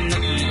បងនឹ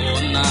កអូ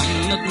នណាស់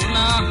នឹក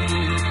ណាស់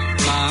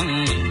ឡើង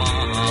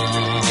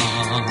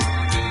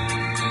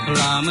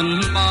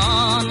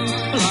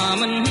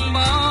មិន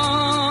បា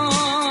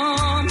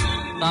ន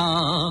តើ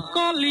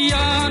ក៏លៀ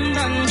ន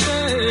ដឹង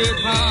ទេ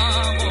ថា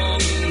ប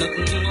ងនឹក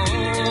អូ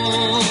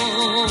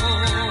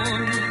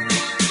ន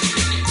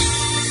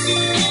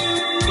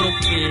គ្រប់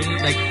គេ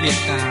ដែលឃ្លាត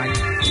កាយ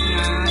ឆ្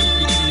ងាយ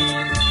ពីគ្នា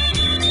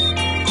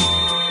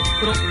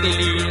គ្រប់ពេ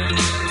លលា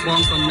ប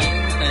ងក៏នឹក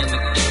តែនឹ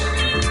ក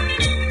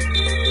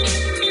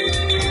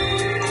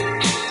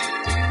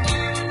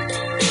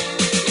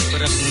ព្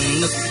រឹក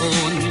នឹកអូ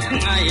នថ្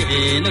ងៃ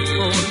នឹក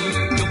អូន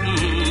យប់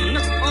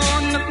នឹកអូ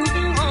ននឹក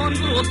អូន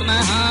ព្រោះស្នេ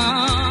ហា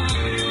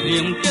រៀ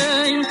ងគេ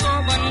ងក៏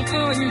បាន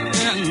ឃើញ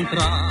ទាំងត្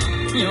រា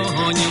ញ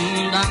ញឹម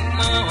ដាក់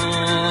ប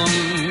ង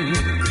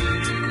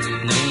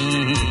នឹង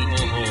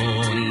អូ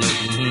ននឹក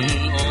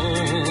អូ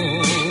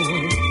ន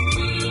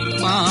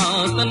បើ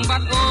សិនបា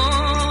ត់អូ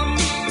ន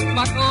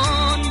បា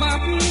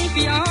ត់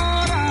ពីអ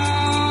រា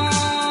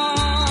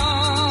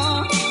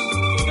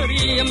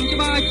រៀមច្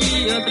បាស់ជា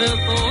ត្រូវ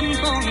សូន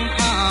សង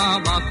ខា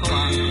បាក់ខ្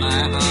វាំងណែ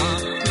ហា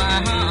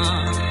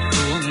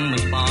រួង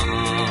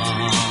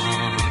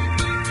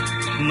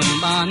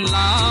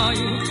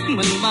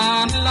មិនបា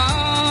នឡើ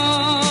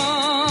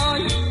យ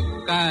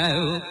កែ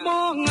វប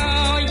ង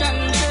ឲ្យដឹង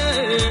ទេ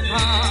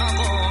ថា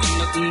បង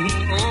នឹក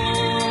អូ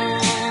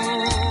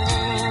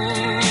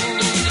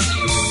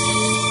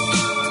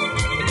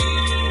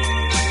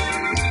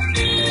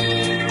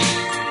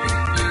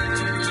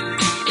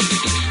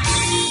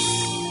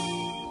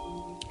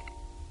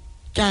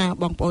ចា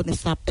បងប្អូនអ្នក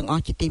ស្ដាប់ទាំងអ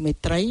ស់ជាទីមេ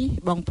ត្រី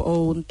បងប្អូ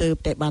នទើប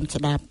តែបាន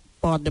ស្ដាប់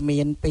ព័ត៌មា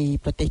នពី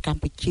ប្រទេសក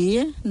ម្ពុជា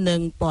និង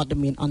ព័ត៌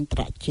មានអន្ត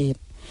រជាតិ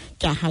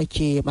ចាហើយ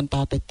ជាបន្ត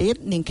ទៅទៀត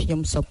នាងខ្ញុំ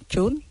សូម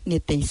ជូននី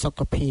តិសុ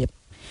ខភាព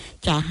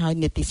ចាហើយ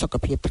នីតិសុខ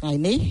ភាពថ្ងៃ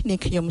នេះនាង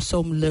ខ្ញុំសូ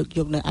មលើកយ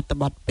កនៅអត្ថ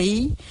បទ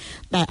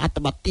2ដែលអត្ថ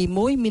បទទី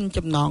1មាន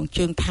ចំណង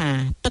ជើងថា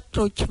ទឹកក្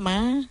រូចឆ្មា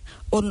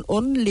អ៊ុ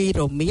នលី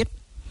រ៉ូមៀត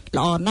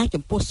ល្អណាស់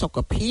ចំពោះសុខ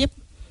ភាព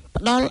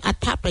ផ្ដល់អ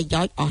ត្ថប្រ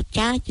យោជន៍អស្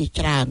ចារ្យជា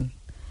ច្រើន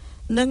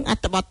និងអ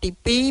ត្ថបទទី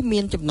2មា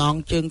នចំណង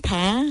ជើង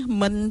ថា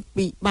មិន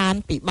ពិ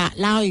បាក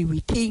ឡើយ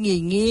វិធី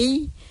ងាយ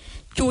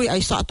ជួយឲ្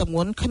យសក់ទម្ង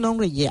ន់ក្នុង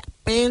រយៈ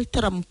ពេល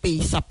ត្រឹម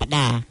2សប្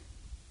តាហ៍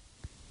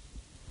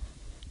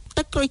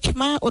ទឹកក្រូចឆ្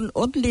មា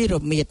អ៊ុនលី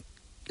រ៉ូមៀត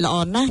ល្អ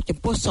ណាស់ចំ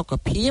ពោះសុខ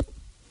ភាព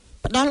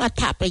ផ្ដល់អត្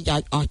ថប្រយោ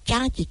ជន៍អស្ចា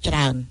រ្យជាច្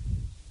រើន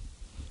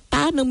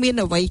តើនឹងមាន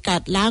អ្វីកើ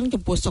តឡើង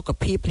ចំពោះសុខ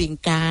ភាពរាង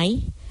កាយ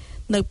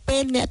នៅពេ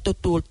លអ្នកទ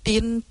ទួលទា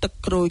នទឹក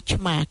ក្រូច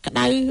ឆ្មាក្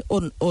តៅ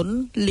អ៊ុន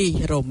លី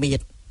រ៉ូមៀ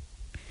ត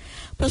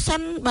ប្រសិ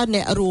នបើអ្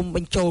នករួមប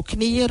ញ្ចូលគ្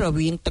នារ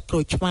វាងទឹកក្រូ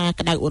ចឆ្មា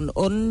ក្តៅ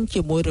អ៊ុន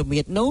ជាមួយរ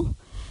មៀតនោះ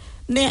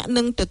អ្នក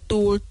នឹងទ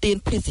ទួលទាន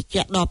ភេសជ្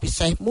ជៈដ៏ពិ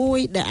សេសមួយ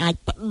ដែលអាច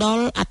ផ្ដ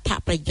ល់អត្ថ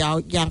ប្រយោជ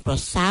ន៍យ៉ាងប្រ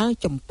សើរ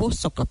ចំពោះ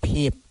សុខ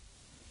ភាព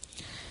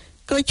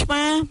ក្រូចឆ្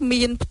មា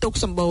មានផ្ទុក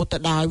សម្បូរទៅ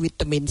ដោយវី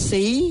តាមីន C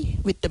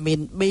វីតាមីន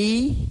B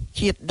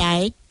ជាតិដែ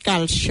ក កា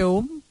ល់ស្យូ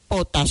ម ប៉ូ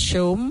តាស្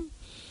យូម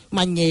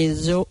ម៉ាញ៉េ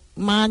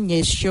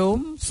ស្យូម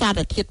សារ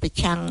ធាតុប្រ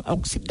ឆាំងអុ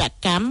កស៊ីត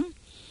កម្ម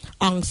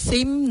អង់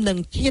ស៊ីម និង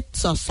ជាតិ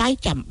សរសៃ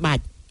ចាំបា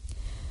ច់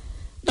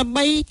ដើម្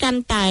បីកា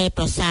ន់តែ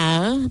ប្រសើរ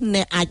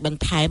អ្នកអាចប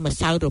ន្ថែមម្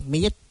សៅរ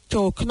មៀត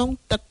ចូលក្នុង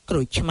ទឹកក្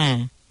រូចឆ្មា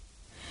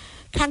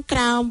ខាងក្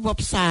រោម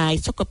website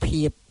សុខ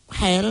ភាព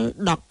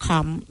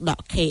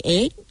health.com.kh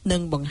នឹ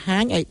ងបង្ហា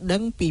ញឲ្យដឹ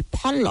ងពីផ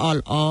លល្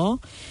អៗ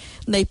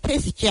នៃភេ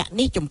សជ្ជៈ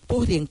នេះចំពោះ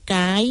រាង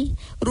កាយ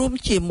រួម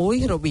ជាមួយ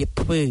របៀប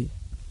ធ្វើ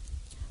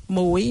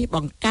1ប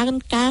ង្កើន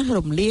ការ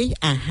រំលាយ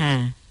អាហារ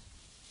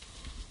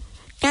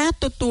ការ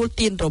ទទួល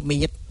ទានរ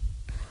មៀត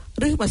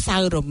ឬម្សៅ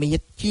រមៀត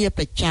ជា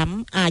ប្រចាំ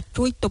អាច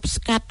ជួយទប់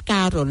ស្កាត់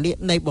ការរលាក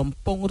នៃបំ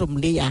ពង់រំ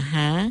លាយអា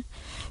ហារ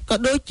ក៏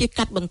ដូចជា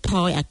កាត់បន្ថ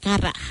យអាកា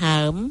រៈ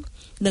ហើម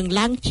និង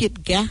ឡើងជាតិ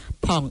ហ្គាស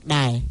ផង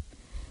ដែរ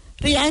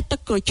រីឯទឹក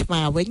ក្រូចឆ្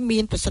មាវិញមា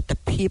នប្រសិទ្ធ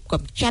ភាពក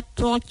ម្ចាត់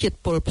រាល់ជាតិ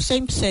ពុលផ្សេ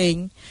ង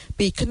ៗ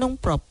ពីក្នុង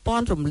ប្រព័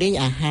ន្ធរំលាយ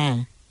អាហារ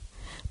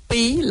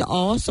2ល្អ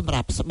សម្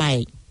រាប់ស្បែ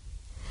ក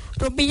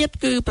រមៀត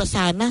គឺប្រ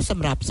សើរណាស់ស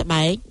ម្រាប់ស្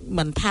បែក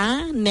មិនថា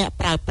អ្នក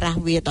ប្រើប្រាស់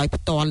វាដោយ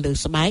ផ្ទាល់លើ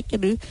ស្បែក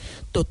ឬ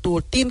ទទួល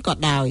ទានក៏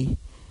ដោយ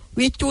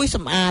វាជួយស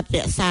ម្អាតរ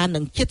ក្សានឹ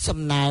ងជាតិសំ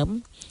ណើម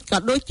ក៏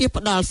ដូចជា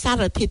ផ្ដល់សា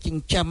រធាតុចិ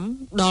ញ្ចឹម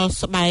ដល់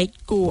ស្បែក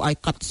គួរឲ្យ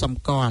កត់ស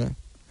ម្គាល់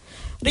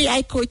រីឯ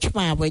ក្រូចឆ្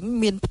មាវិញ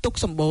មានផ្ទុក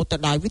សម្បូរទៅ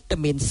ដោយវីតា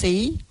មីន C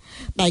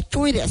ដែល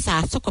ជួយរក្សា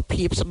សុខ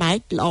ភាពស្បែក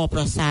ល្អប្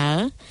រសើរ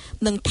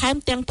និងថែម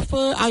ទាំងធ្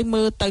វើឲ្យ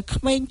មើលទៅ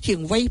ក្មេងជាង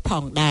វ័យផ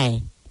ងដែរ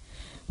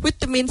វី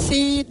តាមីន C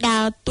ដើ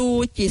រតួ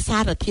ជាសា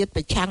រធាតុ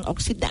ប្រឆាំងអុក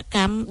ស៊ីតក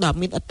ម្មដ៏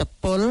មានឥទ្ធិ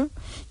ពល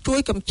ជួយ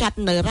កម្ចាត់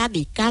នៅរ៉ា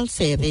ឌីកាល់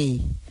សេរី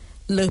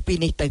លើសពី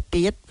នេះទៅ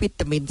ទៀតវី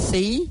តាមីន C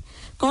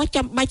ក៏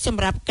ចាំបាច់ស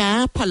ម្រាប់ការ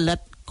ផលិត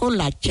កូ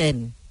ឡាជែន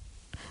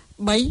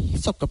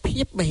3សុខភា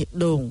ពបេះ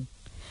ដូង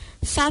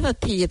សារ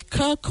ធាតុ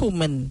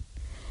curcumin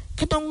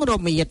ក្នុងរ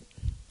មៀត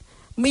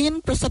មាន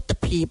ប្រសិទ្ធ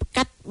ភាព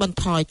កាត់បន្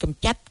ថយកម្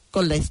ចាត់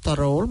កូលេស្តេ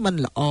រ៉ុលមិន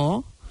ល្អ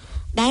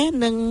ដែល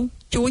នឹង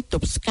ជួយទ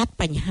ប់ស្កាត់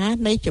បញ្ហា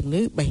នៃជំ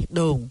ងឺបេះ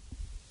ដូង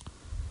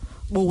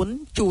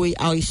4ជួយ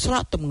ឲ្យស្រ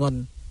កទម្ងន់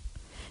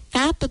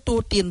ការទទួល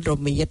ទានរ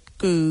មៀត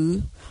គឺ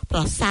ប្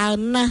រសើរ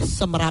ណាស់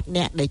សម្រាប់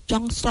អ្នកដែលច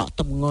ង់ស្រក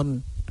ទម្ងន់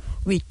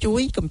វាជួ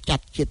យកម្ចា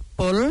ត់ជាតិ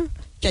ពុល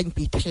ចេញ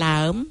ពីថ្លើ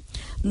ម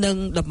និង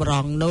តម្រ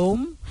ង់នោម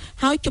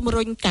ហើយជំ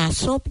រុញការ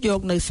ស្រូបយក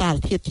នៅសារ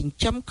ធាតុចិញ្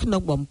ចឹមក្នុ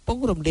ងបំព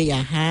ង់រំលាយ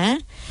អាហារ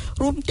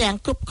រួមទាំង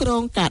គ្រប់គ្រ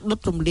ងការដុត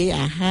រំលាយ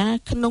អាហារ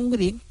ក្នុង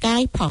រាងកា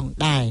យផង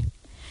ដែរ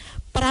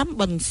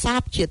5បន្សា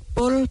បជាតិ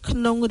ពុលក្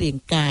នុងរាង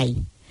កាយ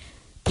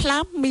ថ្លើ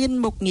មមាន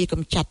មុខងារក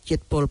ម្ចាត់ជា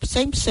តិពុលផ្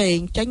សេង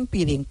ចេញ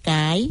ពីរាង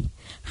កាយ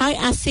ហើយ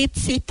អាស៊ីត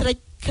ស៊ីត្រិក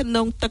ក្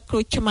នុងទឹកក្រូ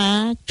ចឆ្មា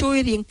ជួយ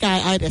រាងកាយ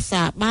ឲ្យរក្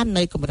សាបាន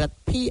នៅកម្រិត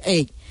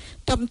pH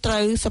ត្រឹមត្រូ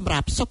វសម្រា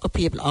ប់សុខ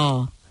ភាពល្អ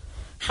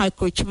ហើយ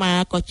ក្រូចឆ្មា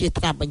ក៏ជា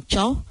ថ្នាំបញ្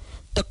ចុះ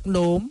ទឹក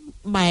នោម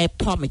បែប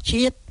ធម្ម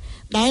ជាតិ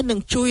ដែលនឹង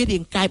ជួយរា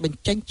ងកាយប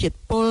ញ្ចេញជាតិ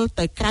ពុល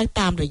ទៅក្រៅ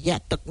តាមរយៈ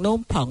ទឹកនោម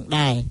ផង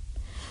ដែរ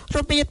រ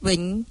បៀបវិ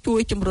ញជួ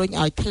យជំរុញ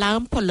ឲ្យថ្លើម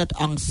ផលិត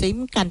អង់ស៊ីម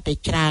កាន់តែ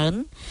ច្រើន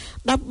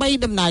ដើម្បី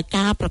ដំណើរ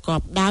ការប្រកប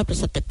ដោយប្រ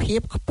សិទ្ធភាព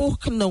ខ្ពស់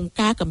ក្នុង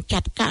ការកម្ចា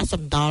ត់កាក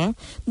សំណល់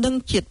និង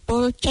ជាតិពុ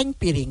លចេញ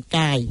ពីរាង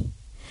កាយ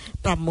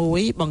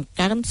6បង្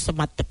កើនស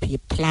មត្ថភាព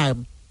ថ្លើម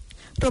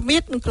រមៀ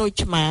តនិងក្រូច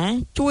ឆ្មា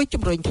ជួយ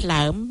ជំរុញថ្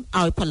លើម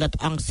ឲ្យផលិត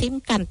អង់ស៊ីម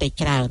កាន់តែ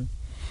ច្រើន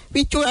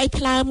វាជួយឲ្យ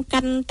ថ្លើម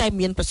កាន់តែ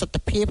មានប្រសិទ្ធ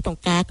ភាពក្នុង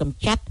ការកម្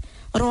ចាត់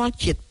រាល់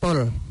ជាតិពុល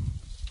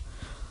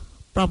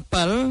7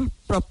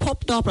ប្រភព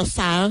ដ៏ប្រ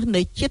សើរ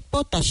នៃជាតិ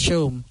ប៉ូតាស្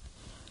យូម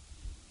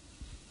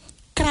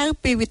ក្រៅ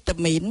ពីវីតា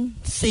មីន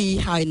C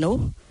ហើយនោះ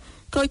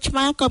ក្រូចឆ្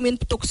មាក៏មាន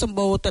ផ្ទុកសម្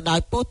បូរទៅដោ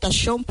យប៉ូតា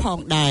ស្យូមផង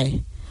ដែរ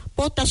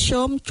ប៉ូតាស្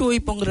យូមជួយ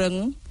ពង្រឹង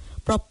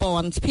ប្រព័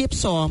ន្ធភាព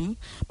ស៊ាំ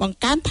បង្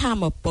កើនថា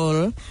មពល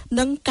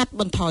និងកាត់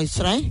បន្ថយ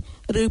ស្រេស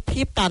ឬ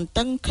ភាពតាន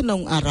តឹងក្នុ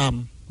ងអារម្ម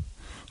ណ៍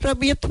រ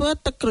បៀបធ្វើ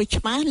ទឹកក្រូច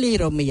ឆ្មាលាយ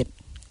រមៀត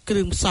គ្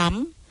រឿងផ្សំ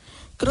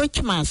ក្រូច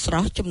ឆ្មាស្រ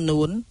ស់ចំ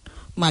នួន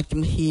មួយ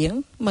ចំហៀង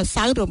ម្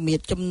សៅរមៀត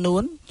ចំនួ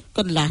នក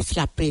ន្លះស្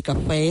លាបព្រាកា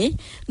ហ្វេ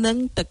និង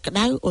ទឹកក្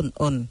តៅ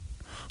អ៊ុនៗ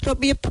រ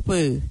បៀបធ្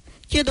វើ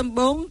ជាដំ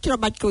បូងច្រ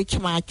បាច់ក្រូច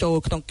ឆ្មាចូល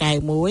ក្នុងកែវ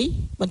មួយ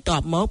បន្ទា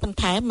ប់មកបន្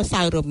ថែមម្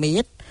សៅរមៀ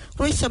ត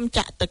រួចសឹម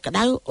ចាក់ទឹកក្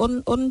តៅអ៊ុ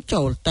នៗ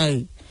ចូលទៅ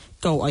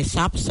កូរឲ្យស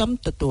ព្វសឹម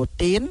ទទួល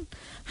ទាន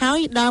ហើយ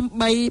ដើម្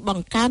បីប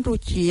ង្កើនរ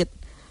សជាតិ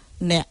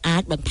អ្នកអា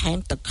ចបន្ថែម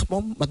ទឹកឃ្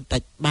មុំបន្តិ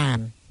ចបាន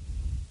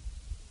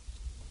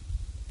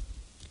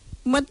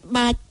មិន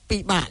បាច់ពិ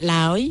បាក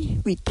ឡើយ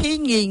វិធី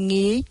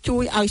ងាយជួ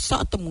យឲ្យស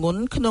ក់ទម្ង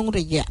ន់ក្នុងរ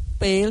យៈ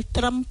ពេល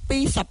ត្រឹម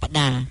2សប្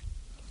តាហ៍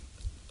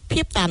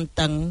ភាពតាន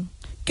តឹង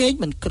គេង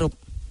មិនគ្រប់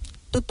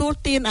ទទួល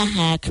ទានអា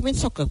ហារគ្មាន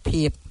សុខ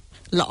ភាព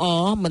ល្អ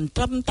មិន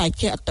ត្រឹមតែ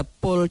ជាឥទ្ធិ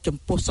ពលចំ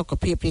ពោះសុខ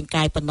ភាពរាង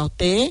កាយប៉ុណ្ណោះ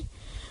ទេ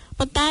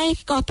ប៉ុន្តែ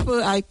ក៏ធ្វើ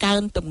ឲ្យកើ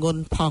នទម្ង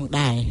ន់ផង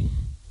ដែរ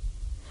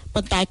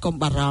ប៉ុន្តែកុំ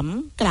បារម្ភ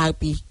ក្រៅ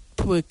ពី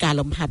ធ្វើការ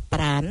លំហាត់ប្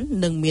រាណ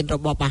និងមានរ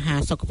បបអាហារ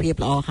សុខភាព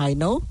ល្អហើយ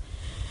នោះ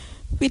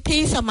វិធី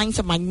សាមញ្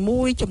ញ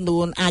មួយចំនួ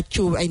នអាច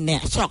ជួយឲ្យអ្ន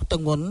កស្រកទ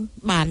ម្ងន់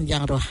បានយ៉ា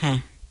ងរហ័ស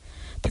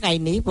ថ្ងៃ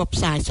នេះវេប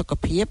សាយសុខ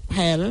ភាព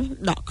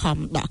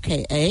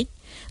health.com.kh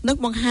នឹង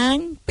បង្ហាញ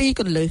ពី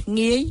គន្លឹះ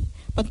ងាយ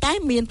ប៉ុន្តែ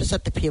មានប្រសិ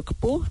ទ្ធភាពខ្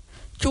ពស់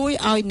ជួយ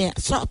ឲ្យអ្នក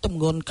ស្រកទម្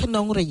ងន់ក្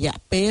នុងរយៈ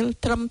ពេល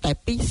ត្រឹមតែ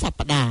2ស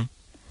ប្តាហ៍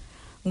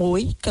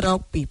1ក្រោក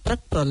ពីព្រឹក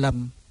ព្រលឹម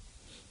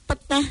ប៉ុ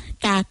ន្តែ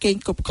ការគេង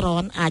គ្រប់គ្រា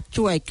ន់អាច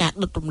ជួយឲ្យការ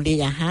ដុតរំលាយ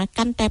អាហារ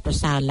កាន់តែប្រ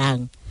សើរឡើង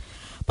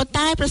ប៉ុន្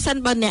តែប្រសិន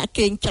បើអ្នក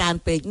គេងច្រើន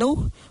ពេកនោះ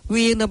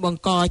វានឹងប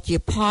ង្កជា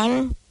ផល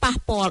ប៉ះ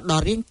ពាល់ដ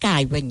ល់រាងកា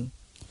យវិញ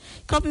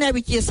ក្រុមអ្នក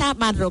វិទ្យាសាស្ត្រ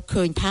បានរក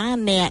ឃើញថា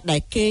អ្នកដែ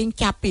លគេង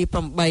ចាប់ពី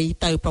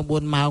8ទៅ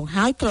9ម៉ោង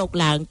ហើយក្រោក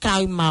ឡើងក្រោ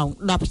យម៉ោង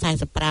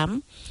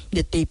 10:45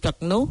 នាទីព្រឹក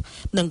នោះ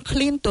នឹងឃ្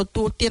លានទ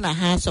ទួលទានអា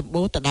ហារសម្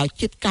បូរទៅដោយ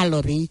ជាតិកាឡូ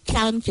រីច្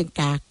រើនជាង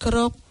ការក្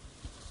រោក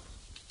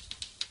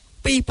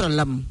ពីព្រ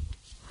លឹម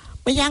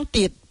ម្យ៉ាង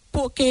ទៀត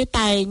ពួកគេ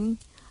តែង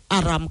អា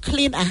រម្មណ៍ឃ្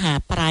លានអាហារ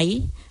ប្រៃ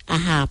អា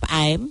ហារផ្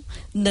អែម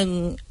និង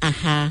អា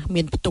ហារ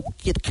មានផ្ទុក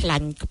ជាតិខ្លា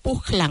ញ់ខ្ពស់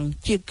ខ្លាំង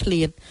ជាងឃ្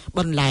លានប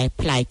ន្លែ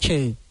ផ្លែឈើ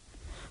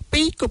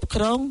ពីគ្រប់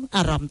គ្រង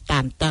អារម្មណ៍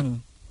តានតឹង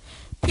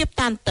ភាព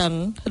តានតឹង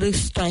ឬ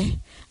stress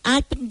អា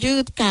ចពន្យឺ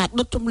តការ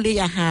ដុតរំលាយ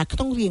អាហារក្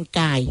នុងរាង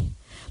កាយ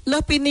លើ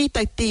សពីនេះ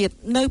ទៅទៀត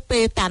នៅពេ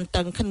លតាន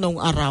តឹងក្នុង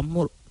អារម្ម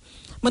ណ៍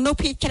មនុស្ស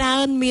ភាគច្រើ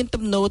នមាន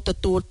ទំនោរទ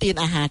ទួលទាន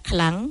អាហារខ្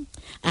លាំង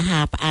អាហា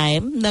រផ្អែ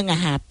មនិងអា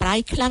ហារប្រៃ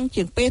ខ្លាំង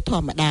ជាងពេលធ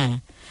ម្មតា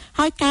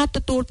ហើយការទ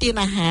ទួលទាន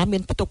អាហារមា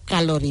នផ្ទុកកា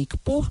ឡូរី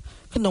ខ្ពស់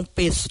ក្នុង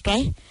ពេល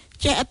stress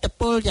ជះឥទ្ធិ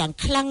ពលយ៉ាង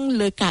ខ្លាំង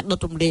លើការដុត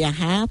រំលាយអា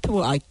ហារធ្វើ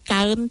ឲ្យ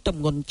កើនទ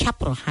ម្ងន់ឆា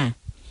ប់រហ័ស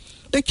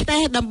ដូច្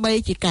នេះដើម្បី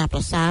ជាការប្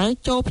រសើរ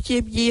ចូលព្យា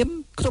យាម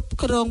គ្រប់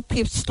គ្រង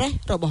ភាព stress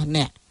របស់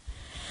អ្នក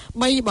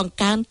3បង្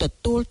កើនទ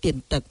ទួលទាន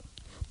ទឹក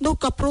នោះ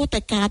ក៏ព្រោះ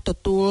តែការទ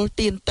ទួល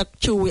ទានទឹក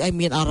ជួយឲ្យ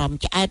មានអារម្ម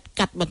ណ៍ឆ្អែត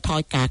កាត់បន្ថ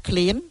យការឃ្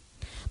លាន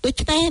ដូ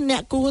ច្នេះអ្ន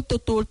កគួរទ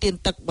ទួលទាន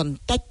ទឹកបន្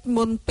តិច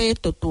មុនពេល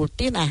ទទួល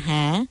ទានអា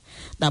ហារ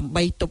ដើម្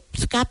បីទប់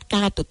ស្កាត់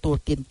ការទទួល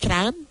ទានច្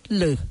រើន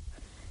លើស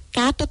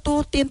ការទទួល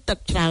ទានទឹក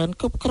ច្រើន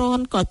គ្រប់គ្រា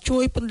ន់ក៏ជួ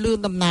យពន្លឿន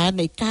ដំណើរ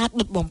នៃការ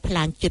ដុតបំផ្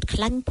លាញជាតិខ្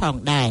លាញ់ផង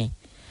ដែរ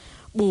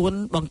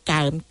4បង្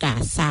កើនកា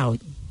រសើច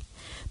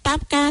តា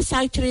មការស្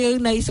រាវជ្រាវ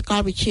នៃសាក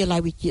លវិទ្យាល័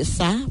យវិទ្យា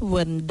សាស្ត្រ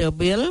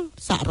Vanderbilt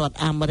សហរដ្ឋ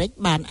អាមេរិក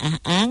បានអះ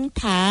អាង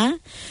ថា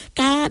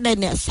ការដែល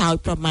អ្នកសើច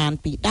ប្រមាណ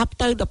ពី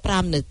10ទៅ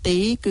15នាទី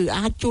គឺ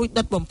អាចជួយ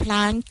ដុតបំផ្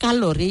លាញកា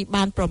ឡូរី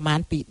បានប្រមាណ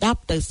ពី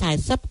10ទៅ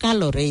40កា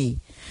ឡូរី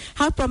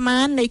ហើយប្រមា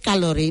ណនៃកា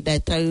ឡូរីដែល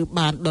ត្រូវ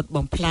បានដុត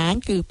បំផ្លាញ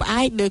គឺផ្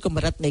អែកលើក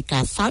ម្រិតនៃកា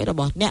រសើចរ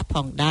បស់អ្នកផ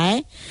ងដែរ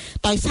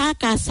ដោយសារ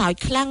ការសើច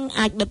ខ្លាំង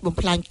អាចដុតបំ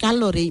ផ្លាញកា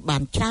ឡូរីបា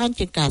នច្រើន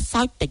ជាងការ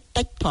សើចតិច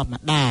ៗធម្ម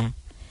តា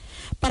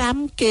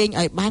5គេង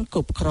ឲ្យបានគ្រ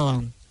ប់គ្រា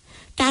ន់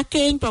ការ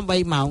គេង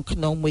8ម៉ោងក្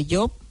នុងមួយយ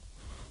ប់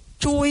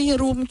ជួយ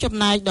រួមចំ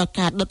ណែកដល់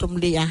ការដុតរំ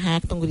លាយអាហារ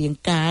ក្នុងរាង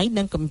កាយ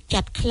និងកម្ចា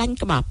ត់ខ្លាញ់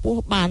ក្បាលពោះ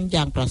បាន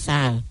យ៉ាងប្រ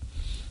សើរ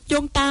យោ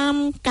ងតាម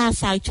ការ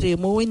ស្រាវជ្រាវ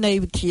មួយនៃ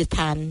វិទ្យាស្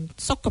ថាន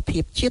សុខភា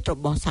ពជាតិរ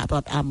បស់សហរ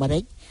ដ្ឋអាមេរិ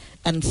ក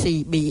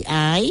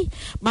NCBI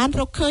បាន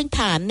រកឃើញ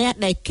ថាអ្នក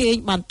ដែលគេង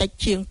បានតិច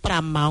ជាង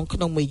5ម៉ោងក្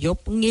នុងមួយយ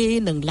ប់ងាយ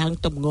នឹងឡើង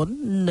ទម្ងន់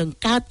និង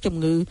កើតជំ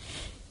ងឺ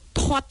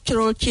ធាត់ជ្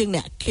រុលជាង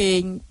អ្នកគេ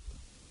ង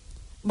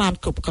បាន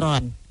គ្រប់គ្រា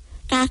ន់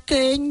ការ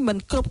គេងមិន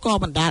គ្រប់ក៏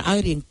បណ្ដាលឲ្យ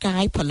រាងកា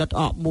យផលិត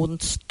អរម៉ូន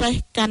stress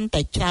កាន់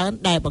តែច្រើន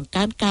ដែលបង្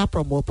កើនការប្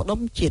រមូលផ្ដុំ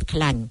ជាតិខ្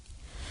លាញ់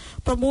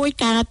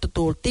6ការទ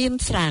ទួលទាន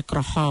ស្រាក្រ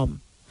ហម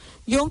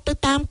យោងទៅ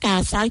តាមការ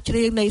ស្រាវជ្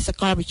រាវនៃសា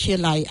កលវិទ្យា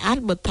ល័យ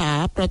Alberta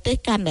ប្រទេស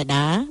កាណា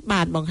ដា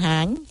បានបង្ហា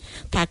ញ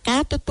ថាកា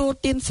រទទួល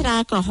ទានស្រា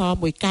ក្រហម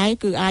មួយកែវ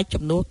គឺអាច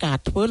ជំនួសការ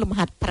ធ្វើលំ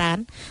ហាត់ប្រាណ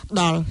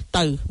ដល់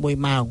ទៅ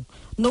1ម៉ោង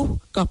នោះ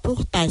ក៏ព្រោះ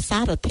តែសា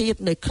រធាតុ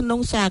នៅក្នុង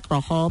ស្រាក្រ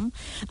ហម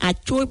អាច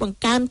ជួយបង្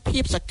កើនភា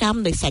ពសកម្ម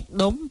នៃសាច់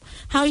ដុំ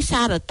ហើយ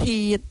សារ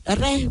ធាតុ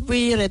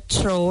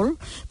resveratrol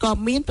ក៏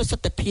មានប្រសិ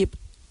ទ្ធភាព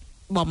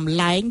បំ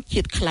លែង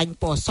ជាតិខ្លាញ់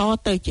ពណ៌ស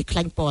ទៅជាខ្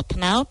លាញ់ពណ៌ត្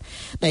នោត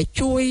ដែល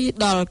ជួយ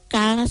ដល់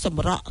ការស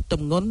ម្រក់ទ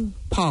ម្ងន់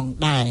ផង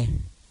ដែរ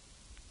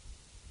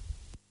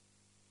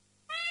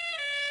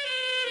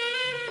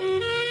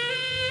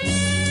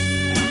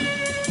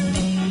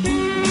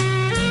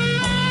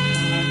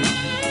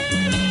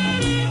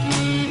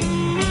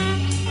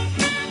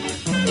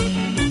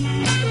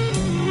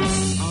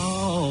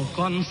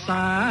កន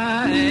សា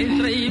យ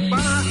ស្រី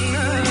បាក់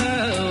អើ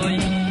យ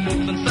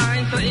កនសាយ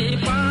ស្រី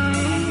បា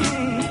ក់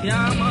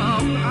យ៉ាម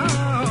ក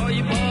អើយ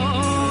ប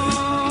ង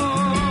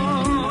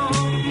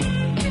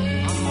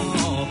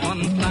ក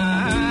នសា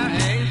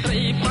យស្រី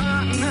បា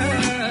ក់អើ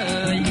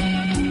យ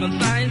កន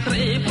សាយស្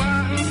រីបា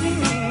ក់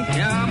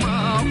យ៉ាម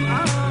ក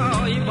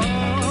អើយប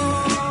ង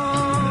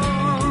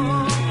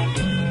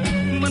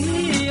មិន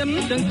ហ៊ាន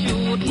ទាំង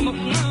ជួតមក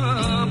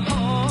ផ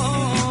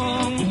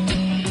ង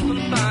កន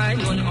សាយ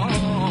ងន់អ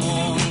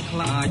ខ្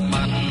លាច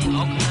បាត់អ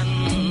កណាន់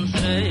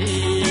ស្រី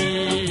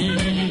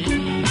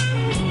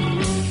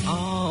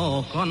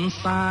កន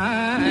សា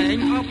យ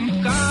អប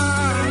កា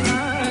យ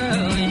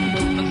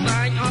កនសា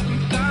យអប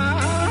កា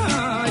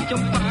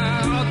ចំបា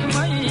ថ្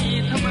មី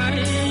ថ្មី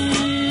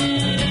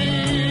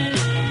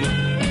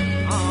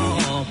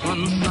ក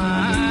នសា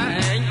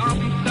យអ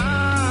បកា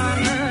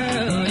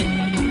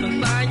កន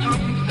សាយអ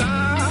បកា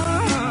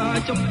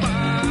ចំបា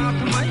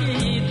ថ្មី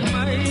ថ្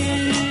មី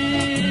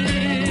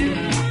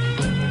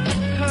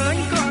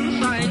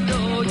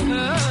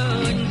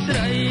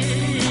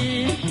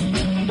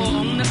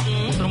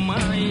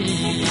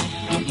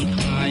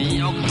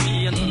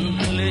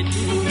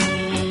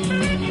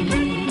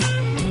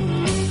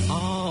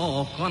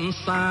ន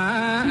សា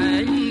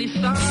យនិ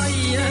ស័យ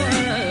អើ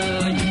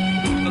យ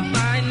កន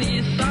សាយនិ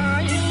ស័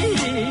យ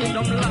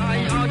ដំឡាយ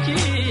ឲ្យ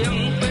ជាង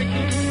ពេជ្រ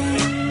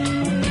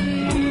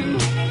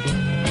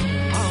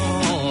អូ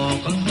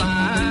កនសា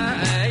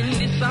យ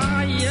និស័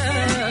យអើ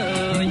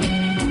យ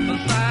កន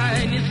សាយ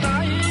និស័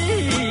យ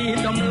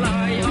ដំ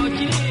ឡាយឲ្យ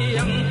ជា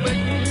ងពេ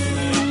ជ្រ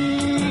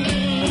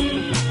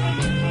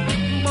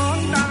បង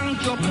ដាំង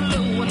ជាប់ខ្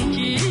លួន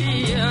ជា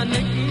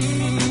និច្ច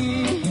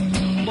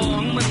ប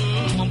ងមិន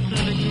មកភ្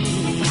លេច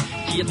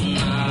ជាតិ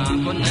ណា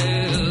ក៏នៅ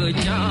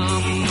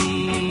ចាំ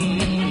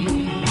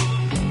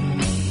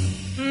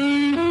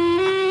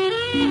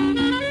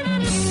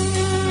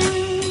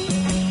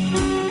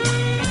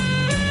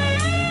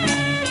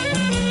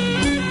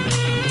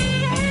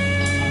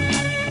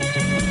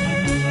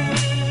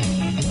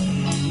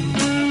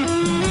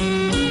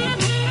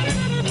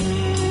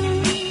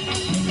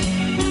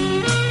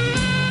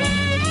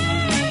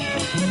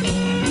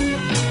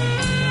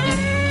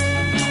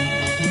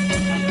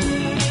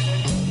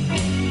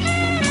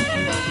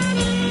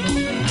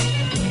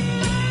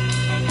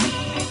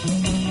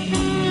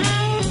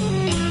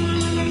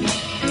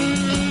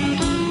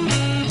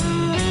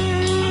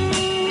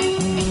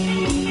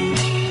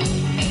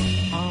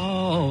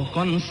ក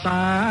ន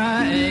សា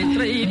យត្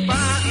រី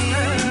បាក់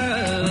អើ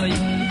យ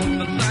ក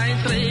នសាយ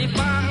ត្រី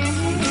បាក់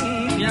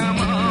ញ៉ាំ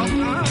មក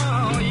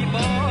ឲ្យប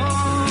ង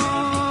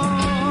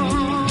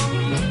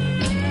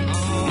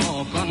អូ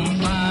កន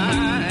សា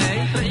យ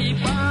ត្រី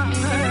បាក់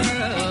អើ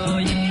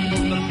យក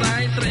នសា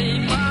យត្រី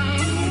បាក់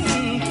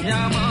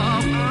ញ៉ាំម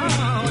ក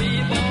ឲ្យ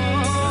ប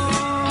ង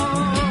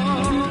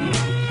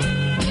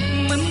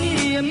មិន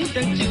មាន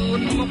ទាំងជូ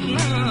នមក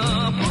ណា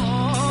ផ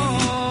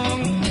ង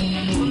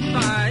កន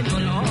សាយមិ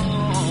ន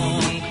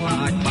ខ្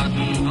លាចបាត់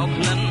អុក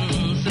លិន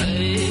ស្រី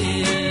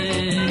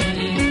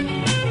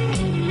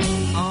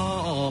អូ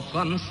ក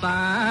ន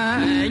សា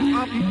យអ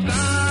ប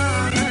កា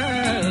រអើ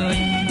យ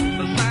ក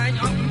នសាយ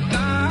អប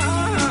កា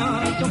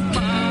រចំ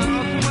បា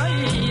ថ្មី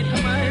ថ្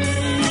មី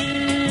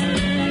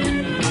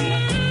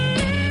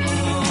អូ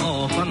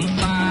កន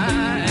សា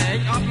យ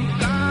អប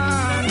កា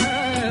រ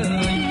អើ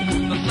យ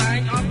កនសាយ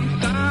អប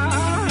ការ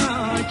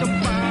ចំ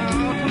បា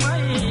ថ្មី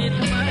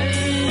ថ្មី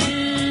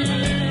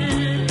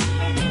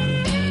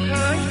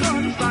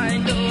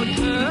ដូច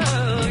ឃើ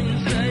ញ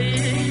ស្រី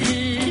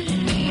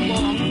ប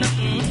ងនឹក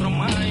ស្រ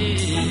មៃ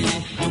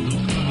អត់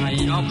ថ្ងៃ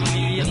អត់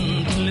មាន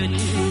ភ្លេច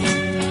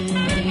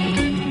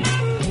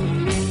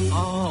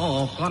អូ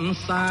កន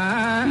សា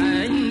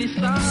យនិ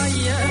ស័យ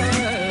អើ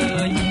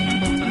យ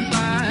កន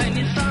សាយ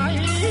និស័យ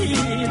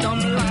ដំ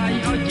ឡាយ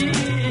ឲ្យជា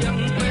ង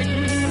ពេជ្រ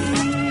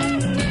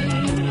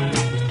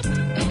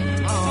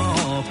អូ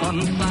កន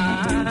សា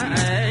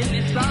យ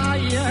និស័យ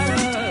អើ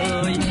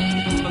យ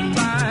កន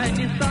សាយ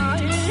និស័យ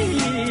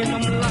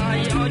ដំឡាយ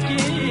ឲ្យ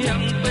ជា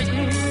ងពេជ្រ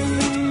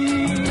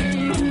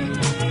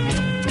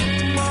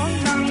បង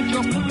ដាំង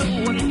ជាប់ខ្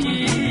លួនជា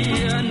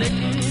និច្ច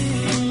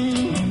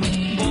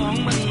បង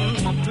មិន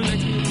មកភ្លេច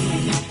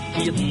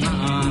ជាតិណា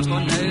ក៏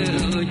នៅ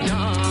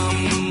ចាំ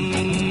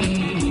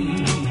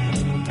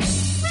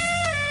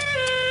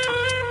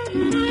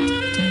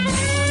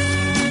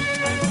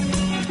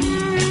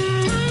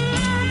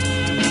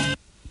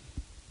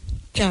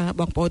ចា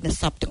បងប្អូនអ្នក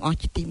ស្ដាប់ទាំងអស់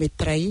ជាទីមេ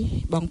ត្រី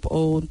បងប្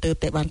អូនទើប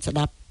តែបានស្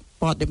ដាប់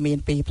ព័ត៌មាន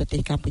ពីប្រទេស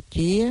កម្ពុ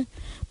ជា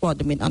ព័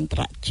ត៌មានអន្ត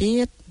រជា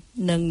តិ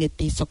និងនី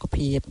តិសុខ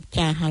ភាព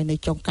ចាហើយនៅ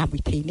ចុងកម្ម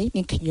វិធីនេះ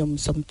នាងខ្ញុំ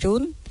សូមជូ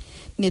ន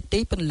នីតិ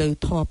ពន្លឺ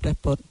ធម៌ព្រះ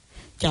ពុទ្ធ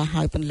ចា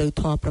ហើយពន្លឺ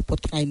ធម៌ព្រះពុទ្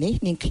ធថ្ងៃនេះ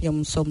នាងខ្ញុំ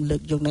សូមលើ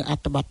កយកនៅអ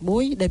ត្ថបទមួ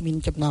យដែលមាន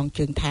ចំណង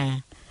ជើងថា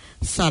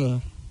សិល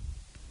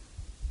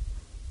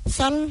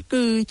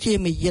គឺជា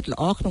មារយាទល្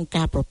អក្នុង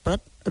ការប្រព្រឹ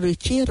ត្តឬ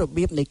ជារ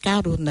បៀបនៃការ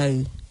រស់នៅ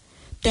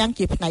ទាំង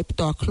ជាផ្នែកផ្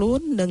ទាល់ខ្លួន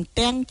និង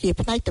ទាំងជា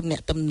ផ្នែកទំនា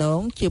ក់ទំនង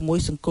ជាមួយ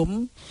សង្គម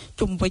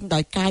ជុំវិញដោ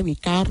យកាយវិ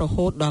ការរ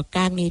ហូតដល់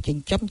ការងារចិ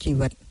ញ្ចឹមជី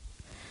វិត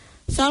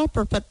សិល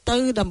ប្រព្រឹត្តទៅ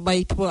ដើម្បី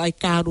ធ្វើឲ្យ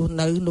ការរស់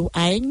នៅនោះ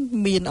ឯង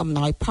មានអំ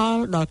ណោយផល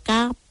ដល់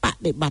ការប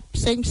ដិបត្តិ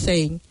ផ្សេ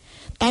ង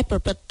តែប្រ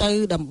ព្រឹត្តទៅ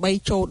ដើម្បី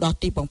ចូលដល់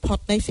ទីបំផុត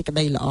នៃសេចក្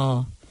តីល្អ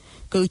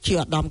គឺជា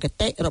ឧត្តមគ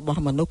តិរប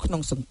ស់មនុស្សក្នុ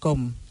ងសង្គម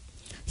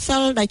សិ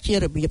លដែលជា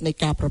របៀបនៃ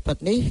ការប្រព្រឹត្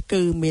តនេះ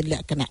គឺមានល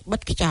ក្ខណៈបិ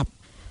ទខ្ចប់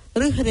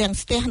ឬរាំង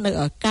ស្ទះនៅ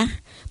ឱកាស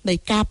នៃ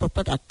ការប្រព្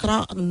រឹត្តអាក្រ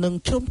ក់និង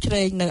ជ្រុំជ្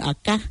រែងនៅឱ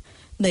កាស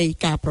នៃ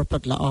ការប្រព្រឹ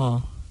ត្តល្អ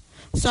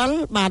សិល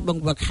បានប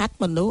ង្វឹកហាត់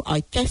មនុស្សឲ្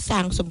យចេះសា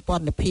ងសម្ព័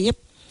ន្ធភាព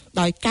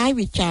ដោយកាយ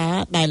វិការ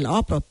ដែលល្អ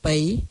ប្រពៃ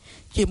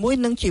ជាមួយ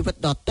នឹងជីវិត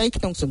ដទៃ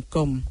ក្នុងសង្គ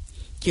ម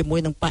ជាមួយ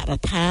នឹងបរិ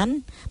ស្ថាន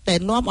ដែល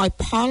នាំឲ្យ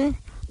ផល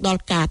ដ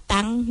ល់ការ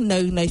តាំងនៅ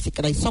នៃសេច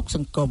ក្តីសុខស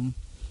ង្គម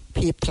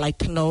ភាពថ្លៃ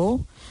ថ្នូរ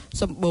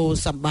សម្បូរ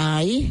សប្បា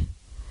យ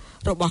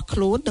របស់ខ្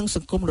លួននិងស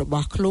ង្គមរប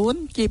ស់ខ្លួន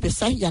ជាពិ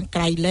សេសយ៉ាង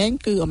ក្រៃលែង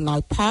គឺអំណោ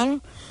យផល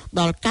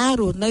ដល់ការ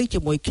រស់នៅជា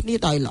មួយគ្នា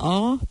ដោយល្អ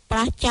ប្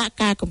រាសចាក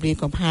ការគំរាម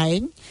កំហែង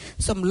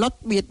សម្លុត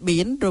បៀតបៀ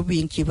នរវា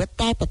ងជីវិត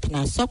តែប្រាថ្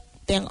នាសុខ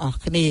ទាំងអស់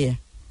គ្នា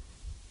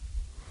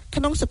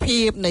ក្នុងសភា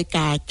ពនៃ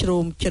ការជ្រោ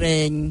មជ្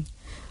រែង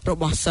រ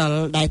បស់សិល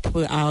ដែលធ្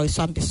វើឲ្យស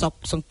ន្តិសុខ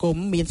សង្គម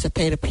មានស្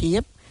ថិរភាព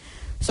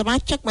សមា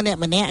ជិកម្នាក់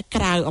ៗ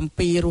ក្រៅអំ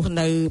ពីរស់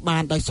នៅបា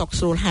នដោយសុខ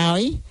ស្រួលហើ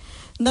យ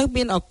នៅ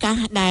មានឱកាស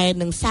ដែល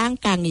នឹងសាង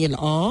ការងារ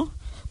ល្អ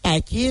តែ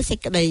ជាសេច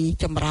ក្តី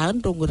ចម្រើន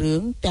រុងរឿ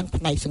ងទាំង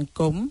ផ្នែកសង្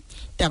គម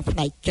ទាំងផ្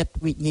នែកចិត្ត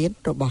វិញ្ញាណ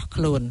របស់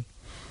ខ្លួន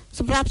ស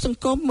ម្រាប់សង្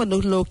គមមនុ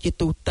ស្សលោកជា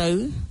ទូទៅ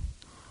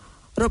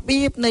រ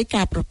បៀបនៃ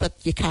ការប្រព្រឹត្ត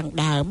ជាខាង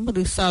ដើម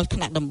ឬសិលថ្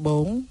នាក់ដំបូ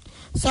ង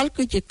សិល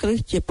គឺជាគ្រឹះ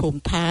ជាភូមិ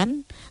ឋាន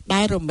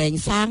ដែលរមែង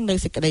សាងនៅ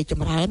សេចក្តីច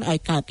ម្រើនឲ្យ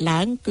កើតឡើ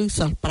ងគឺ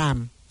សិល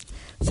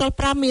5សិល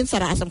5មានសា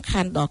រៈសំ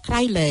ខាន់ដ៏ក្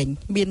រៃលែង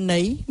មានន័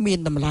យមាន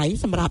តម្លៃ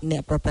សម្រាប់អ្ន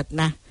កប្រព្រឹត្ត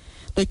ណាស់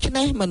ដូច្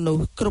នេះមនុស្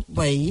សគ្រប់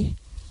វ័យ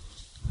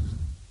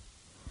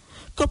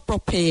គ្រប់ប្រ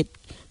ភេទ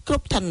គ្រ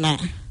ប់ឋានៈ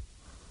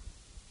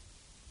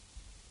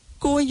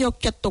គួរយក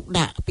ចិត្តទុក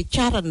ដាក់ពិ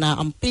ចារណា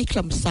អំពីខ្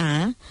លឹមសារ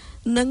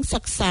និងសិ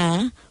ក្សា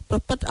ប្រ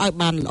ព្រឹត្តឲ្យ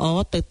បានល្អ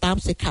ទៅតាម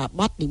សិក្ខា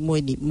បទនីមួយ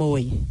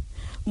ៗ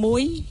មួ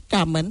យ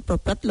ការមិនប្រ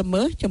ព្រឹត្តល្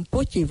មើសចំ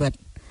ពោះជីវិត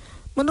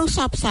មនុស្សស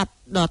ពសត្វ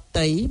ដ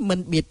ទៃមិន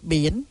បៀត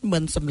បៀនមិ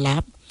នសម្លា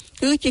ប់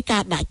គឺជាកា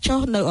រដាក់ចុះ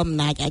នៅអំ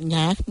ណាចអាជ្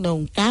ញាក្នុង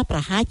ការប្រ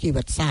ហារជី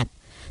វិតសត្វ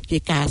ជា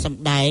ការស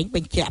ម្ដែងប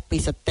ញ្ជាក់ពី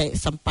សតិ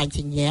សម្ប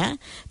ញ្ញៈ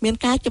មាន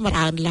ការចម្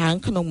រើនឡើង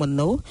ក្នុងម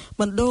នុស្ស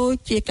មិនដូច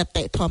ជាក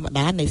តិធម្ម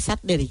តានៃសត្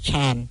វដេរិ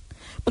ឆាន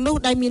មនុស្ស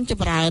ដែលមានច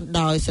ម្រើន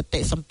ដោយសតិ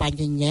សម្ប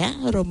ញ្ញៈ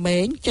រមែ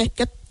ងចេះ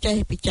គិតចេះ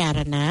ពិចារ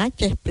ណា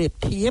ចេះប្រៀប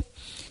ធៀប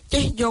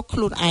ចេះយកខ្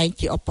លួនឯង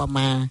ជាឧប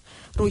មា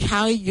រួច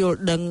ហើយយល់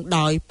ដឹង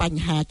ដោយប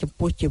ញ្ហាចំ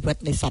ពោះជីវិត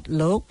នៃសត្វ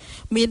លោក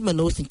មានម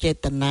នោសញ្ចេ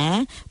តនា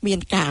មាន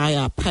ការឲ្យ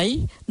អភ័យ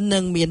និ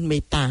ងមានមេ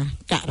ត្តា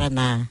ករុ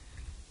ណា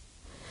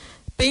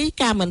ពី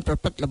ការមិនប្រ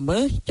ព្រឹត្តល្មើ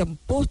សចំ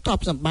ពោះទ្រ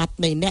ព្យសម្បត្តិ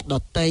នៃអ្នកដ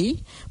ទៃ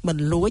មិន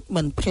លួច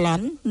មិនប្ល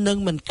ន់និង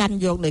មិនកាន់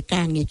យកនៅ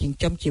ការងារចិញ្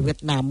ចឹមជីវិត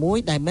ណាមួយ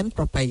ដែលមិន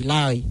ប្រពៃ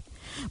ឡើយ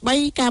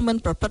3ការមិន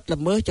ប្រព្រឹត្ត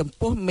ល្មើសចំ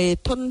ពោះមេ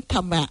ធនធ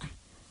ម្មៈ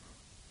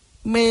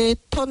មេ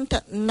ធន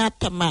ណ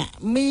ធម្មៈ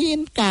មាន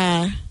ការ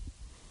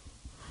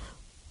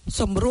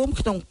សម្រួម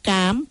ក្នុង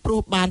កាមព្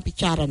រោះបានពិ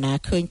ចារណា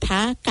ឃើញថា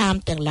កាម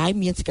ទាំងឡាយ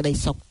មានសេចក្តី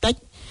សុខតិច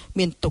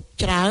មានទុក្ខ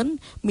ច្រើន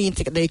មាន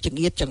សេចក្តីចង្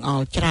អៀតចង្អ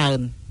ល់ច្រើន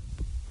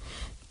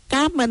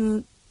ការមិន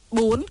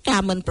4កា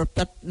រមិនប្រព្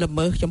រឹត្តល្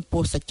មើសចំ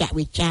ពោះសច្ច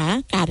វិជ្ជា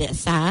ការរ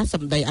ក្សាស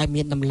ម្ដីឲ្យ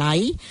មានតម្លៃ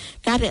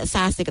ការរក្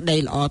សាសេចក្តី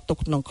ល្អទុក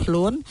ក្នុងខ្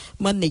លួន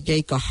មិននិយា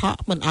យកុហក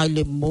មិនឲ្យ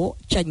លិមួក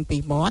ចេញពី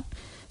មាត់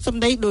ស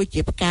ម្ដីដូច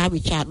ជាផ្កា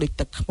វិចារដូច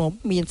ទឹកឃ្មុំ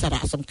មានសា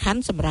រៈសំខាន់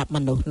សម្រាប់ម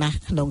នុស្សណាស់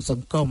ក្នុងស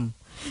ង្គម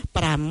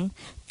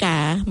5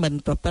ការមិន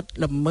ប្រព្រឹត្ត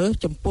ល្មើស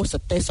ចំពោះស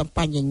តិសម្ប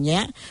ញ្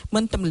ញៈមិ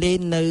នទម្លាយ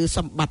នៅស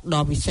ម្បត្តិ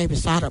ដ៏វិសេសវិ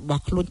សាលរប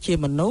ស់ខ្លួនជា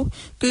មនុស្ស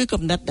គឺ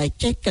គំនិតដែល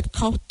ចេះគិត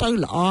ខុសទៅ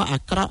ល្អអា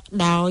ក្រក់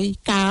ដោយ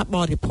ការប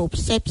រិភោគ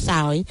ផ្សេងផ្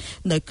សាយ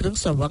នៅគ្រឿង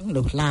ស្រវឹង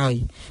នោះឡើយ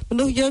ម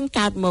នុស្សយើង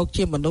កើតមក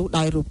ជាមនុស្ស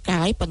ដោយរូប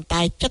កាយប៉ុន្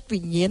តែចិត្តវិ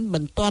ញ្ញាណមិ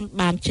នទាន់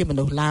បានជាម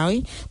នុស្សឡើយ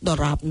ដ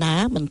រាបណា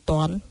មិន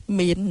ទាន់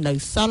មាននៅ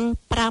សិល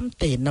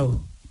5ទេនោះ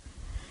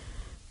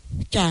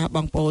ចាប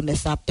ងប្អូនអ្នក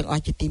ស្ដាប់ទាំងអ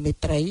ស់ជាទីមេ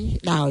ត្រី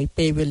ដោយ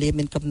ពេលវេលា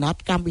មានកំណត់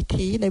កម្មវិ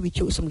ធីនៃវិទ្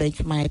យុសំឡេង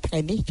ខ្មែរថ្ងៃ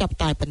នេះចាប់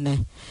តែប៉ុណ្ណេះ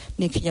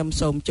នាងខ្ញុំ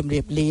សូមជម្រា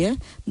បលា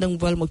និង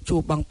វិលមកជួ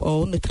បបងប្អូ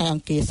ននៅថ្ងៃអ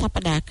ង្គារស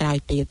ប្តាហ៍ក្រោយ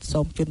ទៀត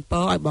សូមជូនព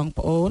រឲ្យបង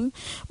ប្អូន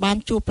បាន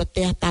ជួបប្រ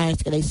ទះតែ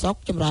សេចក្តីសុខ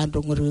ចម្រើន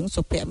រុងរឿង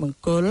សុភមង្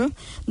គល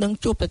និង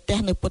ជួបប្រទះ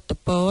នៅពុទ្ធ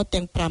ពរ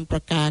ទាំង5ប្រ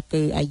ការ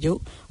គឺអាយុ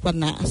វ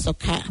ណ្ណៈសុ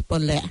ខៈព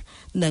លៈ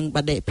និងប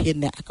ដិភា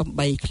នៈកំ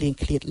បីឃ្លៀង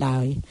ឃ្លាតឡើ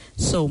យ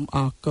សូមអ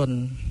រគុណ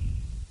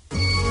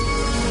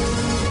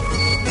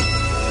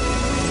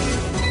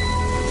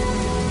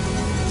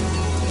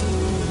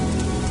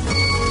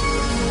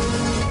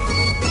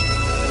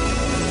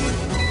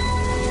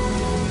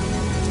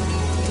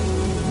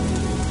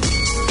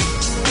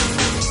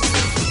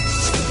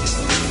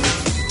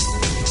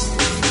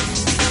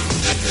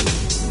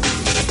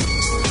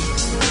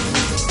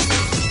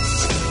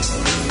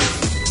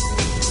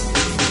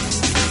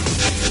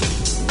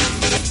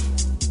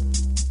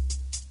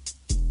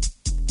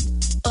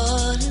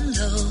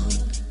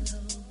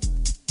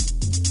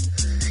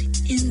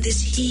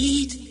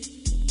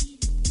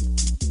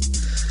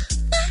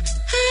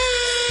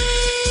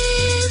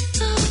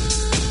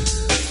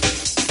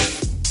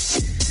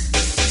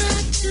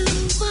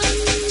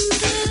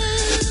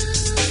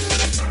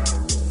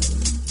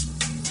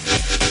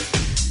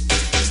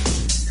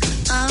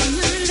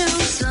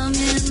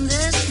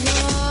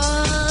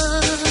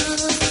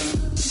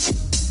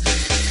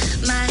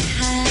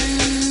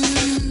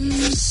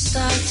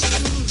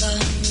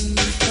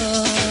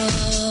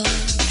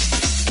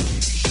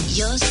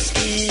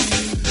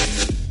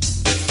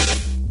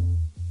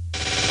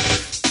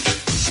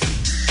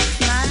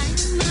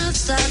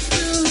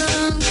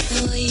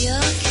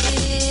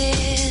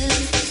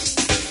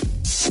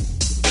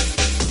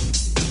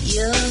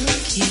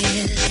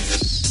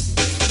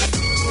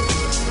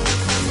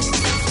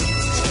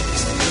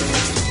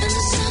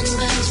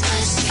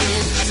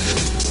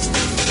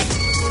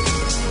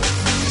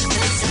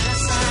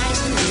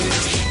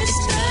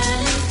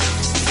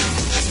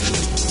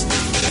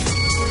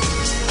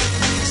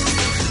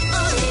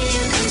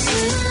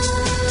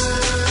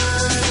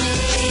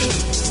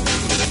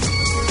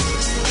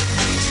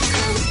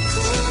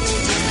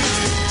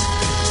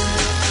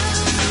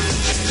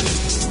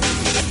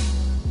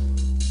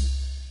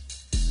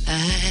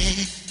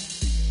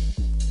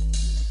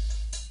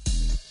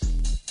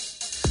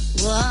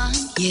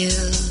want you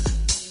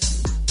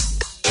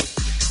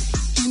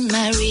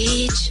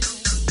reach